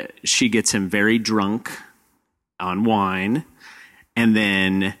 And she gets him very drunk on wine. And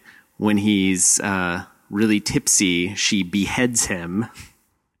then when he's really tipsy, she beheads him.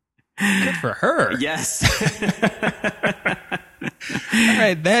 Good for her. Yes. All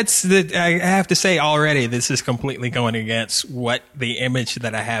right, I have to say already, this is completely going against what the image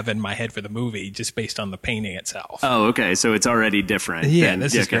that I have in my head for the movie, just based on the painting itself. Oh, okay. So it's already different. Yeah,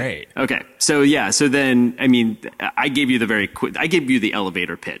 this is great. Okay. So so then, I mean, I gave you the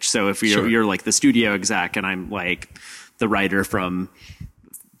elevator pitch. So if you're like the studio exec and I'm like the writer from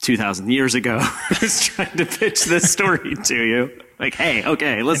 2,000 years ago who's trying to pitch this story to you. Like, hey,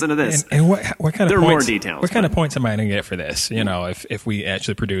 okay, listen to this. And what kind of there are points, more details. What kind of points am I going to get for this? If we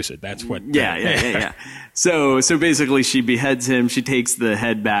actually produce it, that's what. Yeah. So basically, she beheads him. She takes the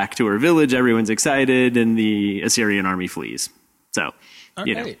head back to her village. Everyone's excited, and the Assyrian army flees. So,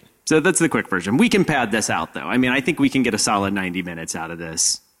 know. So that's the quick version. We can pad this out, though. I mean, I think we can get a solid 90 minutes out of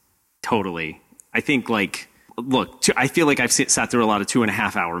this. Totally. I think look, I feel like I've sat through a lot of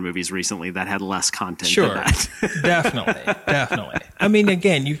 2.5-hour movies recently that had less content than that. Definitely. I mean,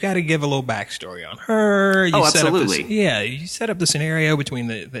 again, you've got to give a little backstory on her. Absolutely. You set up the scenario between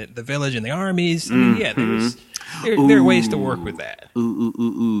the village and the armies. I mean, there are ways to work with that.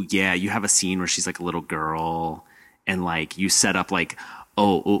 Yeah, you have a scene where she's like a little girl, and like you set up like,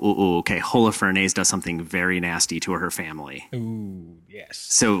 okay, Holofernes does something very nasty to her family. Ooh, yes.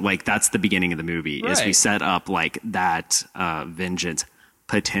 So like that's the beginning of the movie is we set up like that vengeance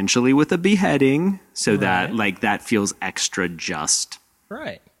potentially with a beheading so that like that feels extra just.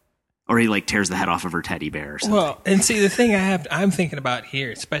 Right. Or he like tears the head off of her teddy bear or something. Well, and see the thing I'm thinking about here,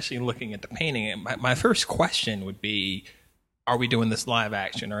 especially looking at the painting, my first question would be, are we doing this live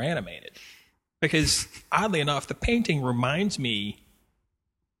action or animated? Because oddly enough, the painting reminds me,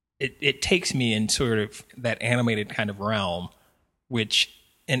 it takes me in sort of that animated kind of realm, which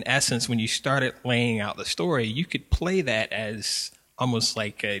in essence, when you started laying out the story, you could play that as almost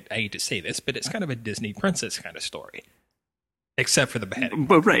like I hate to say this, but it's kind of a Disney princess kind of story. Except for the beheading.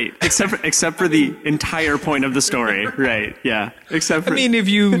 But right. Except for the entire point of the story. Right. Yeah. Except for, I mean, if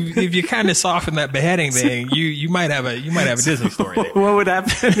you kind of soften that beheading thing, you might have a Disney story there. What would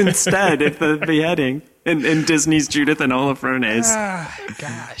happen instead if the beheading in Disney's Judith and Holofernes?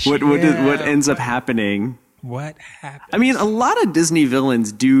 Gosh. What ends up happening? What happens? I mean, a lot of Disney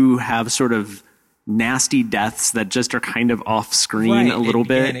villains do have sort of nasty deaths that just are kind of off screen a little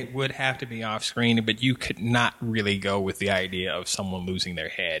bit. And it would have to be off screen, but you could not really go with the idea of someone losing their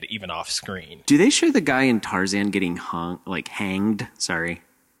head even off screen. Do they show the guy in Tarzan getting hanged? Sorry.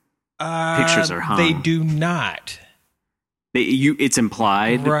 pictures are hung. They do not. It's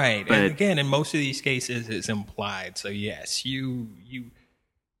implied, right? But and again, in most of these cases, it's implied. So yes, you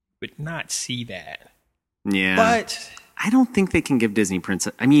would not see that. Yeah, but I don't think they can give Disney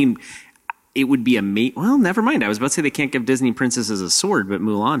princess. I mean, it would be well, never mind. I was about to say they can't give Disney princesses a sword, but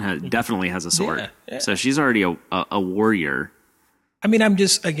Mulan definitely has a sword. Yeah. So she's already a warrior. I mean, I'm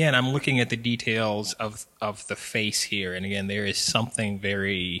looking at the details of the face here, and again, there is something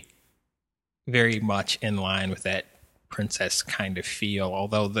very, very much in line with that princess kind of feel.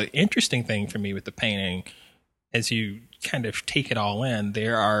 Although the interesting thing for me with the painting, as you kind of take it all in,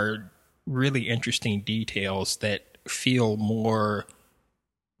 there are really interesting details that feel more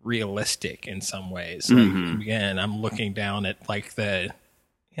realistic in some ways. Like, again, I'm looking down at like the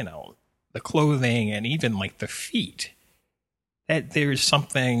clothing and even like the feet. That there's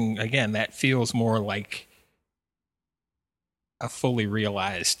something, again, that feels more like a fully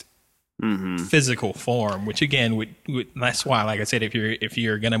realized physical form, which again would that's why, like I said, if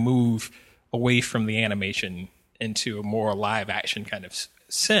you're gonna move away from the animation into a more live action kind of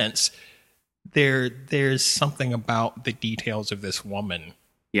sense, there's something about the details of this woman.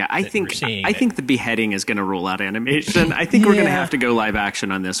 Yeah, I think the beheading is going to rule out animation. I think we're going to have to go live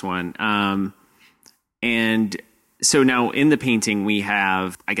action on this one. And so now in the painting we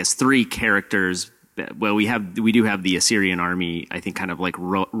have, I guess, 3 characters. Well, we do have the Assyrian army, I think, kind of like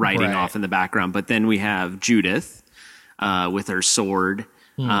riding off in the background. But then we have Judith with her sword,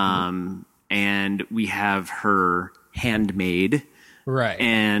 and we have her handmaid. Right.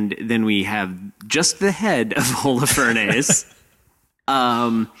 And then we have just the head of Holofernes.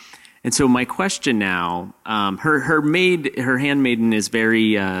 And so my question now, her handmaiden is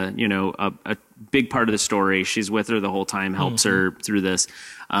very, a big part of the story. She's with her the whole time, helps her through this.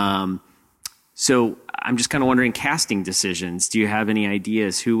 So I'm just kind of wondering, casting decisions. Do you have any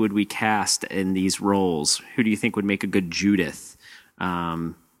ideas? Who would we cast in these roles? Who do you think would make a good Judith?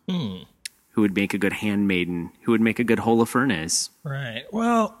 Who would make a good handmaiden? Who would make a good Holofernes? Right.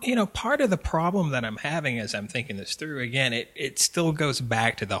 Well, part of the problem that I'm having as I'm thinking this through, again, it still goes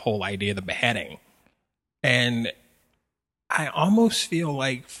back to the whole idea of the beheading. And I almost feel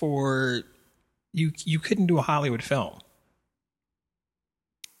like you couldn't do a Hollywood film.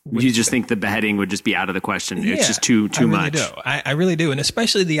 You just think the beheading would just be out of the question. Yeah, it's just too much. I really do. And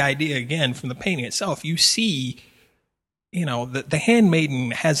especially the idea, again, from the painting itself, you see, the handmaiden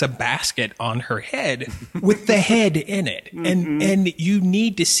has a basket on her head with the head in it. And you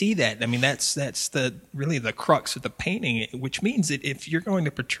need to see that. I mean, that's really the crux of the painting, which means that if you're going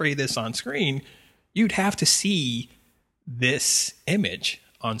to portray this on screen, you'd have to see this image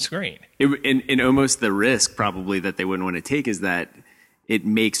on screen. And almost the risk probably that they wouldn't want to take is that it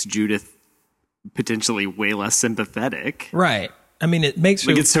makes Judith potentially way less sympathetic. Right. I mean, it makes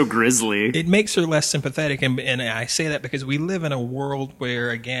her... It's so grisly. It makes her less sympathetic, and I say that because we live in a world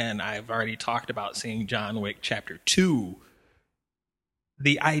where, again, I've already talked about seeing John Wick Chapter 2.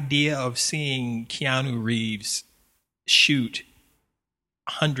 The idea of seeing Keanu Reeves shoot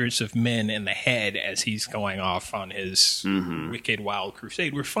hundreds of men in the head as he's going off on his wicked, wild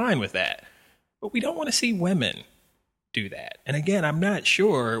crusade, we're fine with that. But we don't want to see women do that. And again, I'm not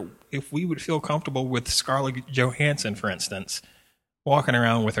sure if we would feel comfortable with Scarlett Johansson, for instance, walking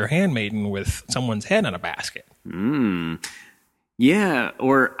around with her handmaiden with someone's head in a basket. Yeah,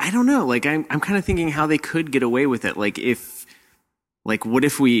 or I don't know. Like I'm kind of thinking how they could get away with it. What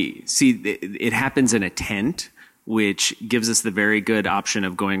if we see it happens in a tent, which gives us the very good option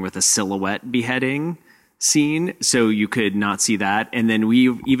of going with a silhouette beheading scene, so you could not see that. And then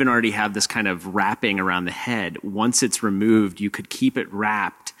we even already have this kind of wrapping around the head. Once it's removed, you could keep it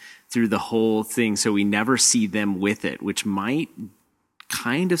wrapped through the whole thing, so we never see them with it, which might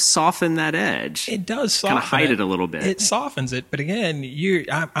kind of soften that edge. It does soften kind of hide it a little bit. It softens it, but again,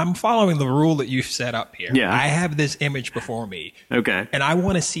 I'm following the rule that you've set up here. Yeah. I have this image before me. Okay. And I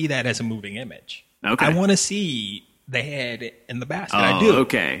want to see that as a moving image. Okay. I want to see the head in the basket. Oh, I do.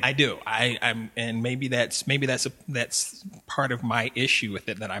 Okay. I do. And maybe that's part of my issue with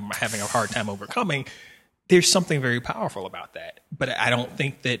it that I'm having a hard time overcoming. There's something very powerful about that, but I don't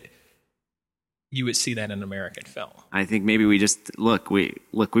think that you would see that in an American film. I think maybe we just we've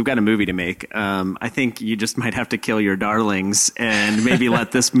got a movie to make. I think you just might have to kill your darlings and maybe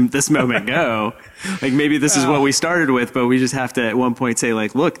let this moment go. Like maybe this is what we started with, but we just have to at one point say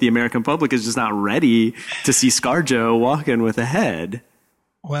like, look, the American public is just not ready to see ScarJo walking with a head.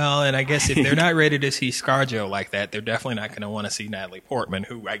 Well, and I guess if they're not ready to see ScarJo like that, they're definitely not going to want to see Natalie Portman,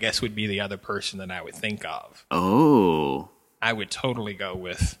 who I guess would be the other person that I would think of. Oh. I would totally go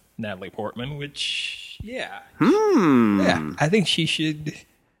with Natalie Portman, which, yeah. Yeah, I think she should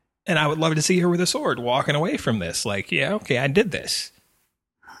And I would love to see her with a sword walking away from this. Like, yeah, okay, I did this.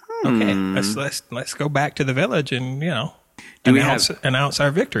 Okay, let's go back to the village and, announce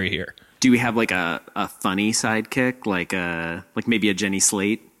our victory here. Do we have like a funny sidekick, like maybe a Jenny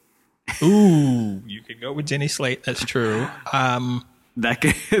Slate? Ooh, you could go with Jenny Slate. That's true. That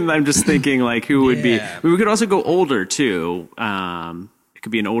could, I'm just thinking like who would be. We could also go older too. It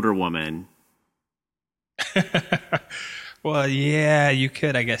could be an older woman. Well, yeah, you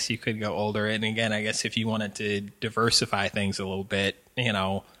could. I guess you could go older. And again, I guess if you wanted to diversify things a little bit,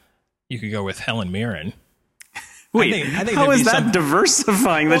 you could go with Helen Mirren. Wait, I think how is that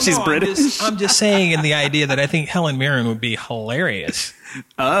diversifying that she's British? I'm just saying in the idea that I think Helen Mirren would be hilarious.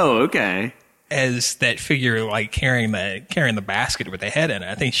 Oh, okay. As that figure, like carrying the basket with the head in it.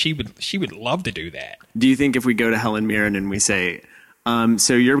 I think she would love to do that. Do you think if we go to Helen Mirren and we say,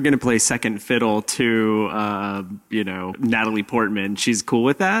 so you're going to play second fiddle to, Natalie Portman, she's cool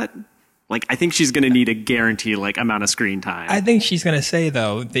with that? Like, I think she's going to need a guaranteed amount of screen time. I think she's going to say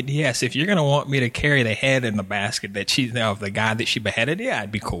though that yes, if you're going to want me to carry the head in the basket that of the guy that she beheaded, yeah,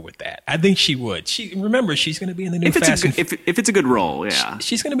 I'd be cool with that. I think she would. Remember, she's going to be in the new if it's a good role, yeah.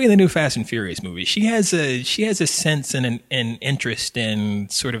 She's going to be in the new Fast and Furious movie. She has a sense and an interest in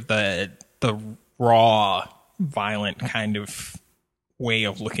sort of the raw, violent kind of way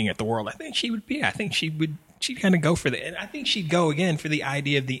of looking at the world. I think she would be. I think she'd kind of go for that. And I think she'd go again for the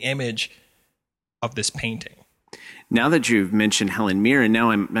idea of the image of this painting. Now that you've mentioned Helen Mirren, now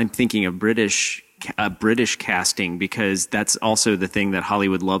I'm thinking of British casting, because that's also the thing that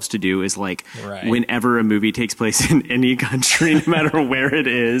Hollywood loves to do is whenever a movie takes place in any country, no matter where it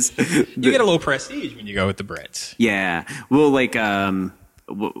is, you get a little prestige when you go with the Brits. Yeah. Well,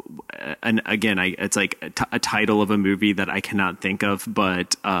 and again, it's like a title of a movie that I cannot think of,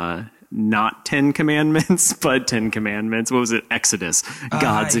 but not 10 Commandments, but 10 Commandments. What was it? Exodus,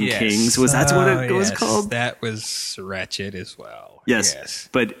 Gods and Kings. Was that what it was called? That was wretched as well. Yes.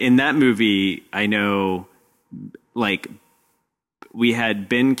 But in that movie, I know, we had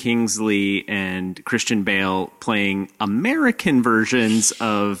Ben Kingsley and Christian Bale playing American versions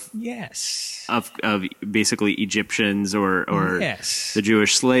of basically Egyptians or the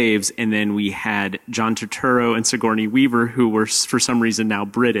Jewish slaves, and then we had John Turturro and Sigourney Weaver, who were for some reason now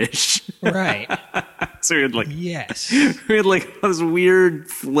British. Right. So we had this weird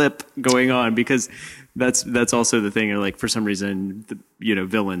flip going on, because that's also the thing. For some reason,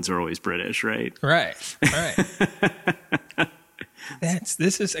 villains are always British, right? Right.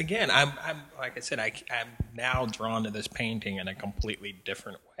 This is again. I'm like I said. I'm now drawn to this painting in a completely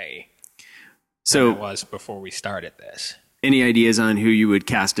different way than I was before we started this. Any ideas on who you would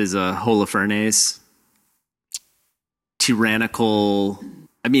cast as a Holofernes? Tyrannical.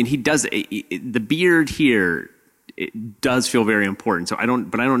 I mean, he does the beard here. It does feel very important. So I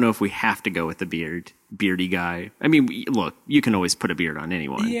don't know if we have to go with the beardy guy. I mean, look, you can always put a beard on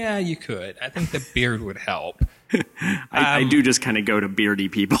anyone. Yeah, you could. I think the beard would help. I do just kind of go to beardy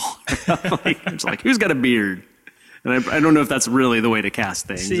people. It's like, who's got a beard? And I don't know if that's really the way to cast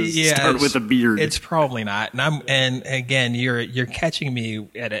things. Start with a beard. It's probably not. And again, you're catching me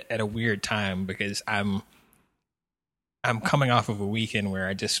at a weird time, because I'm coming off of a weekend where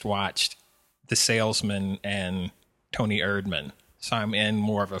I just watched The Salesman and Tony Erdmann, so I'm in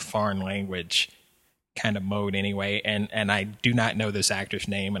more of a foreign language kind of mode anyway. And I do not know this actor's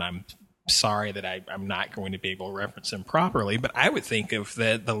name, and I'm sorry that I'm not going to be able to reference him properly, but I would think of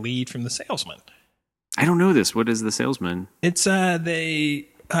the lead from The Salesman. I don't know this. What is The Salesman? It's the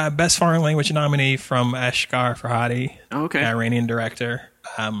best foreign language nominee from Asghar Farhadi, okay, Iranian director.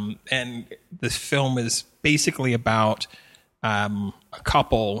 And this film is basically about a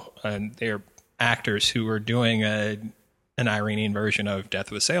couple, and they're actors who are doing an Iranian version of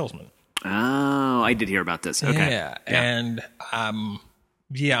Death of a Salesman. Oh, I did hear about this. Okay. Yeah. And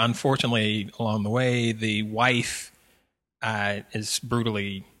unfortunately, along the way, the wife is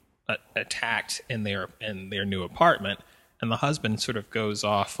brutally attacked in their new apartment, and the husband sort of goes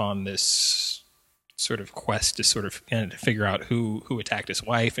off on this sort of quest to sort of to figure out who attacked his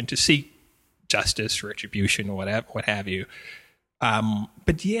wife and to seek justice, retribution, what have you.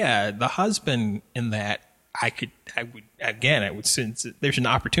 But yeah, the husband in that, I would sense there's an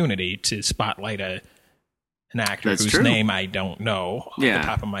opportunity to spotlight an actor whose name I don't know off the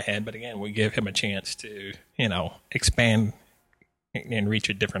top of my head, but again, we give him a chance to, expand and reach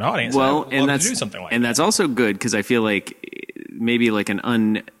a different audience. Well, and that's do something like and that. That's also good, because I feel like maybe like an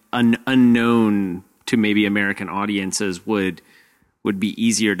unknown to maybe American audiences would be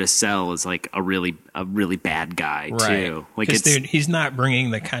easier to sell as like a really bad guy too. Like he's not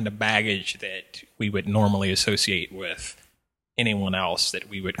bringing the kind of baggage that we would normally associate with anyone else that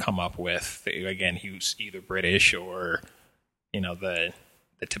we would come up with. Again, who's either British or, the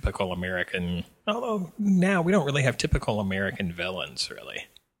typical American. Although now we don't really have typical American villains, really.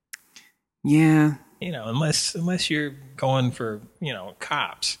 Yeah. Unless you're going for,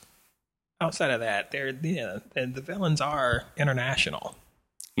 cops. Outside of that, the villains are international.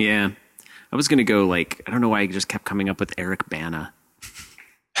 Yeah. I was going to go I don't know why I just kept coming up with Eric Bana.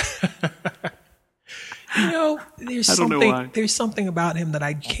 There's something about him that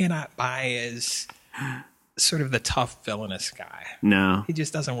I cannot buy as sort of the tough villainous guy. No. He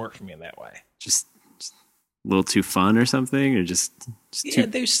just doesn't work for me in that way. Just a little too fun or something, or just too...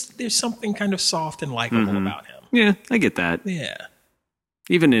 there's something kind of soft and likable about him. Yeah, I get that. Yeah.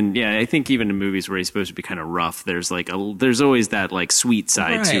 I think even in movies where he's supposed to be kind of rough, there's there's always that sweet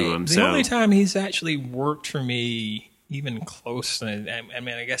side to him. The only time he's actually worked for me even close,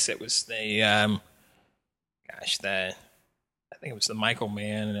 I guess it was I think it was the Michael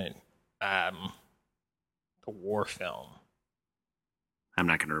Mann and the war film. I'm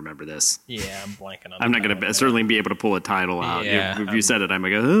not going to remember this. Yeah, I'm blanking on. I'm not going to certainly be able to pull a title out. Yeah, if you said it, I'm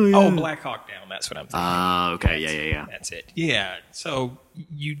going to go, oh, yeah. Oh, Black Hawk Down. That's what I'm thinking. Okay. Yeah. That's it. Yeah. So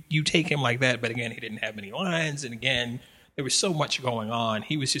you take him like that, but again, he didn't have many lines. And again, there was so much going on.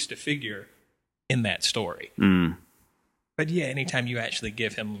 He was just a figure in that story. Mm. But yeah, anytime you actually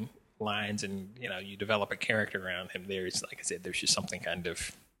give him lines and, you develop a character around him, there's, like I said, there's just something kind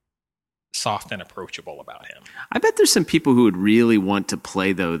of soft and approachable about him. I bet there's some people who would really want to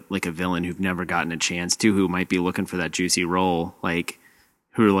play a villain who've never gotten a chance to, who might be looking for that juicy role,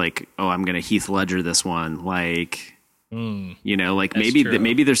 who are oh, I'm going to Heath Ledger this one,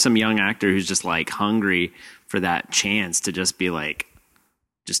 maybe there's some young actor who's just hungry for that chance to just be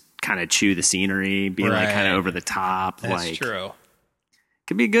just kind of chew the scenery, be kind of over the top. That's true.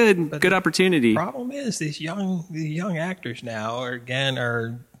 Could be good opportunity. Problem is these young actors now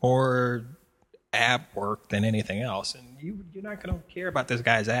are more ab work than anything else, and you're not going to care about this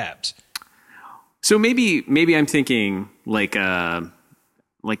guy's abs. So maybe I'm thinking a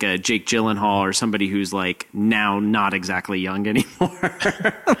Jake Gyllenhaal or somebody who's now not exactly young anymore.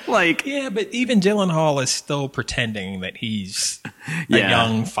 Yeah, but even Gyllenhaal is still pretending that he's a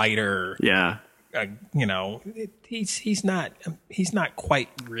young fighter. Yeah. He's not quite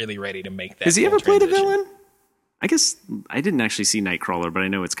really ready to make that. Has he ever played a villain? I guess I didn't actually see Nightcrawler, but I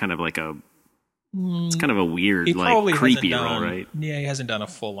know it's kind of it's kind of a weird, creepy role, right? Yeah, he hasn't done a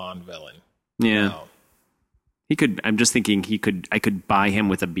full-on villain. Yeah. No. He could. I'm just thinking I could buy him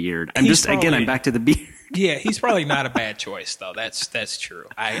with a beard. I'm back to the beard. Yeah, he's probably not a bad choice though. That's true.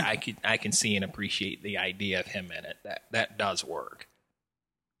 I can see and appreciate the idea of him in it. That does work.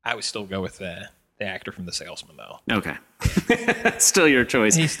 I would still go with the actor from The Salesman though. Okay. Still your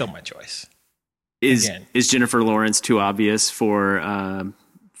choice. He's still my choice. Is Jennifer Lawrence too obvious for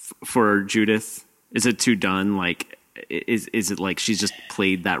Judith? Is it too done? Is it she's just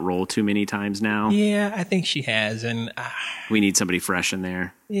played that role too many times now? Yeah, I think she has, and we need somebody fresh in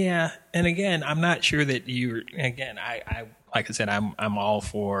there. Yeah, and again, I'm not sure that you. Again, I like I said, I'm all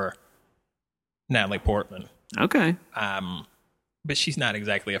for Natalie Portman. Okay. But she's not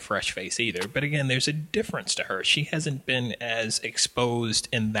exactly a fresh face either. But again, there's a difference to her. She hasn't been as exposed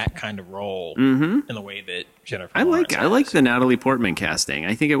in that kind of role in the way that Jennifer Lawrence has. I like the Natalie Portman casting.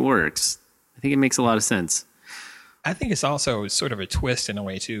 I think it works. I think it makes a lot of sense. I think it's also sort of a twist in a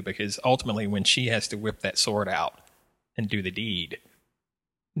way, too, because ultimately when she has to whip that sword out and do the deed,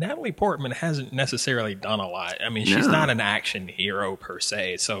 Natalie Portman hasn't necessarily done a lot. I mean, she's not an action hero per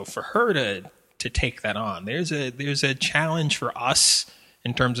se. So for her to take that on, there's a challenge for us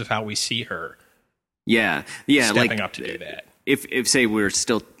in terms of how we see her. Yeah. Stepping up to do that. If say we're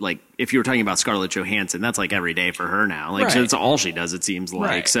still if you were talking about Scarlett Johansson, that's every day for her now. So that's all she does, it seems like.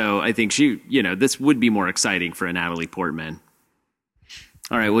 Right. So I think she, this would be more exciting for a Natalie Portman.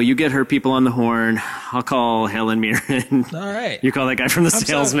 All right, well, you get her people on the horn. I'll call Helen Mirren. All right. You call that guy from The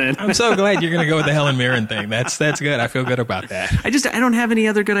Salesman. I'm so glad you're going to go with the Helen Mirren thing. That's good. I feel good about that. I don't have any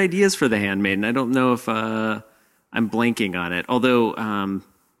other good ideas for The Handmaiden. I don't know if I'm blanking on it. Although,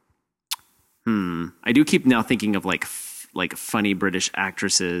 I do keep now thinking of funny British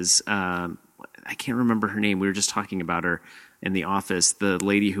actresses. I can't remember her name. We were just talking about her in the office. The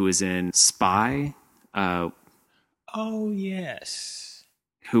lady who was in Spy. Oh, yes.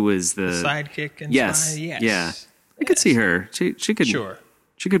 Who was the sidekick in Spy? Yes. Yeah. I could see her. She could. Sure.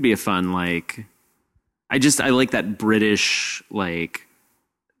 She could be a fun I like that British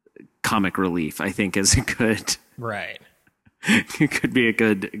comic relief. I think is a good. Right. It could be a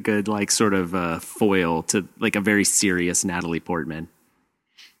good sort of foil to a very serious Natalie Portman.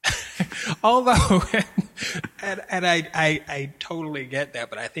 Although And I totally get that,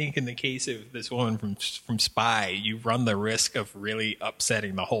 but I think in the case of this woman from Spy, you run the risk of really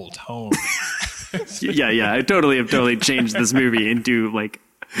upsetting the whole tone. Yeah. I have totally changed this movie into like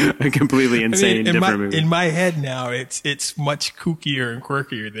a completely insane different movie. In my head now, it's much kookier and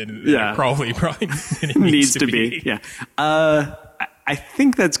quirkier than it probably than it needs to be. Yeah. I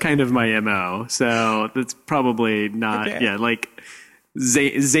think that's kind of my MO. So that's probably not. Okay. Yeah, like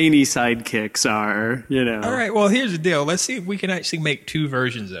zany sidekicks are. All right. Well, here's the deal. Let's see if we can actually make two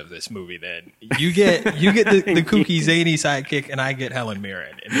versions of this movie. Then you get the kooky zany sidekick, and I get Helen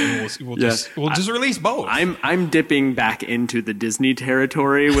Mirren, and then we'll just release both. I'm dipping back into the Disney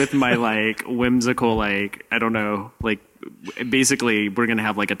territory with my like whimsical, like, I don't know, like, basically we're gonna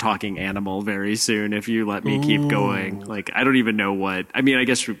have like a talking animal very soon if you let me keep going. Like, I don't even know what. I mean, I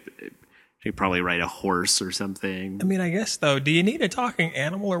guess you probably write a horse or something. I mean, I guess though, do you need a talking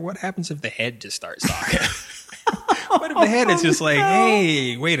animal, or what happens if the head just starts talking? What if the head is just like,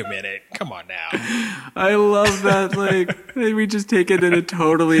 hey, wait a minute, come on now? I love that. Like, we just take it in a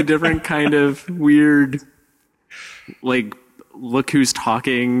totally different kind of weird, like, look who's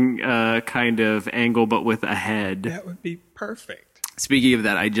talking kind of angle, but with a head. That would be perfect. Speaking of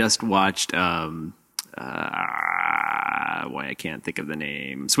that, I just watched why I can't think of the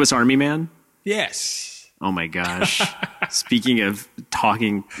name. Swiss Army Man? Yes. Oh my gosh. Speaking of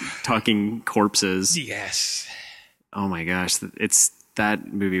talking corpses. Yes. Oh my gosh.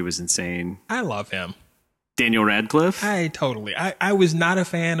 That movie was insane. I love him. Daniel Radcliffe? I was not a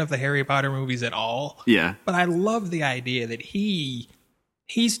fan of the Harry Potter movies at all. Yeah. But I love the idea that he's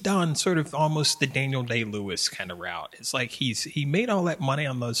done sort of almost the Daniel Day-Lewis kind of route. It's like he made all that money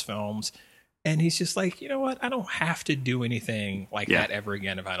on those films, and he's just like, you know what? I don't have to do anything like that ever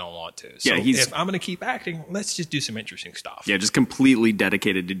again if I don't want to. So if I'm going to keep acting, let's just do some interesting stuff. Yeah, just completely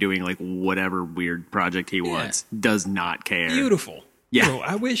dedicated to doing like whatever weird project he wants. Does not care. Beautiful. Yeah. So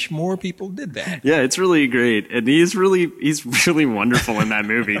I wish more people did that. Yeah, it's really great. And he's really wonderful in that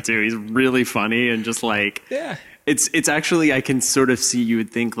movie too. He's really funny and just like, it's actually, I can sort of see, you would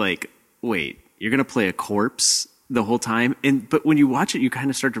think like, wait, you're going to play a corpse the whole time. But when you watch it, you kind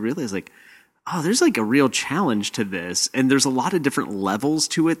of start to realize like, oh, there's like a real challenge to this. And there's a lot of different levels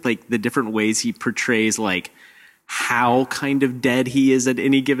to it. Like the different ways he portrays like how kind of dead he is at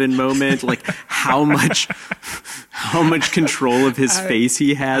any given moment, like how much control of his face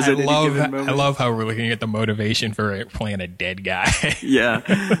he has at any given moment. I love how we're looking at the motivation for playing a dead guy. Yeah.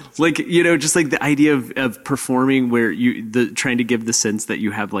 Like, just like the idea of performing where trying to give the sense that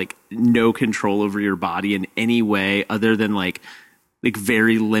you have like no control over your body in any way other than like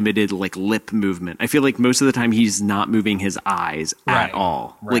very limited like lip movement. I feel like most of the time he's not moving his eyes at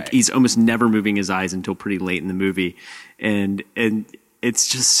all. Right. Like he's almost never moving his eyes until pretty late in the movie. And it's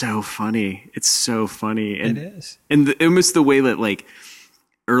just so funny. It's so funny. And, it is. And almost the way that like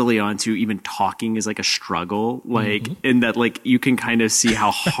early on too, even talking is like a struggle. Like, and that like you can kind of see how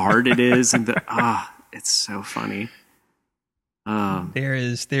hard it is. And it's so funny.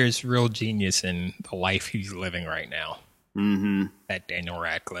 There's real genius in the life he's living right now. Mm-hmm. That Daniel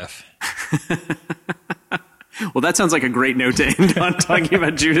Radcliffe. Well, that sounds like a great note to end on, talking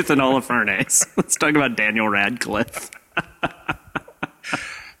about Judith and Holofernes. Let's talk about Daniel Radcliffe.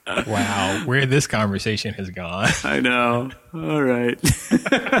 Wow, where this conversation has gone. I know. All right.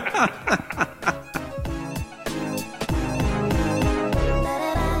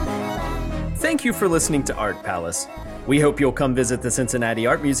 Thank you for listening to Art Palace. We hope you'll come visit the Cincinnati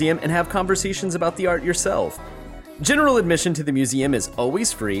Art Museum and have conversations about the art yourself. General admission to the museum is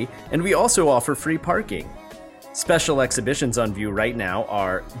always free, and we also offer free parking. Special exhibitions on view right now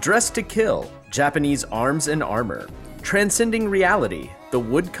are Dressed to Kill, Japanese Arms and Armor, Transcending Reality, The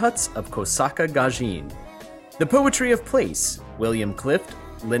Woodcuts of Kosaka Gajin, The Poetry of Place, William Clift,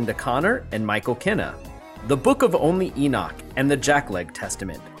 Linda Connor, and Michael Kenna, The Book of Only Enoch and the Jackleg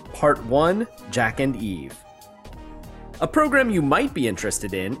Testament, Part 1, Jack and Eve. A program you might be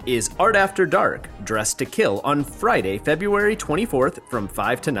interested in is Art After Dark, Dressed to Kill on Friday, February 24th from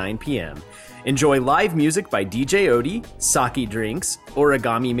 5 to 9 p.m. Enjoy live music by DJ Odie, sake drinks,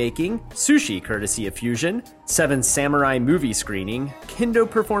 origami making, sushi courtesy of Fusion, 7 Samurai movie screening, kendo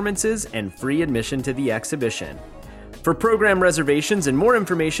performances, and free admission to the exhibition. For program reservations and more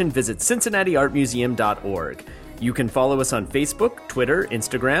information, visit cincinnatiartmuseum.org. You can follow us on Facebook, Twitter,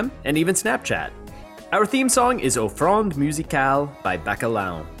 Instagram, and even Snapchat. Our theme song is Offrande Musicale by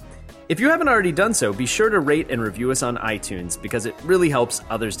Bacalao. If you haven't already done so, be sure to rate and review us on iTunes because it really helps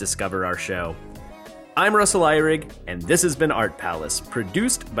others discover our show. I'm Russell Eyrig, and this has been Art Palace,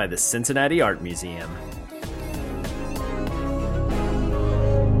 produced by the Cincinnati Art Museum.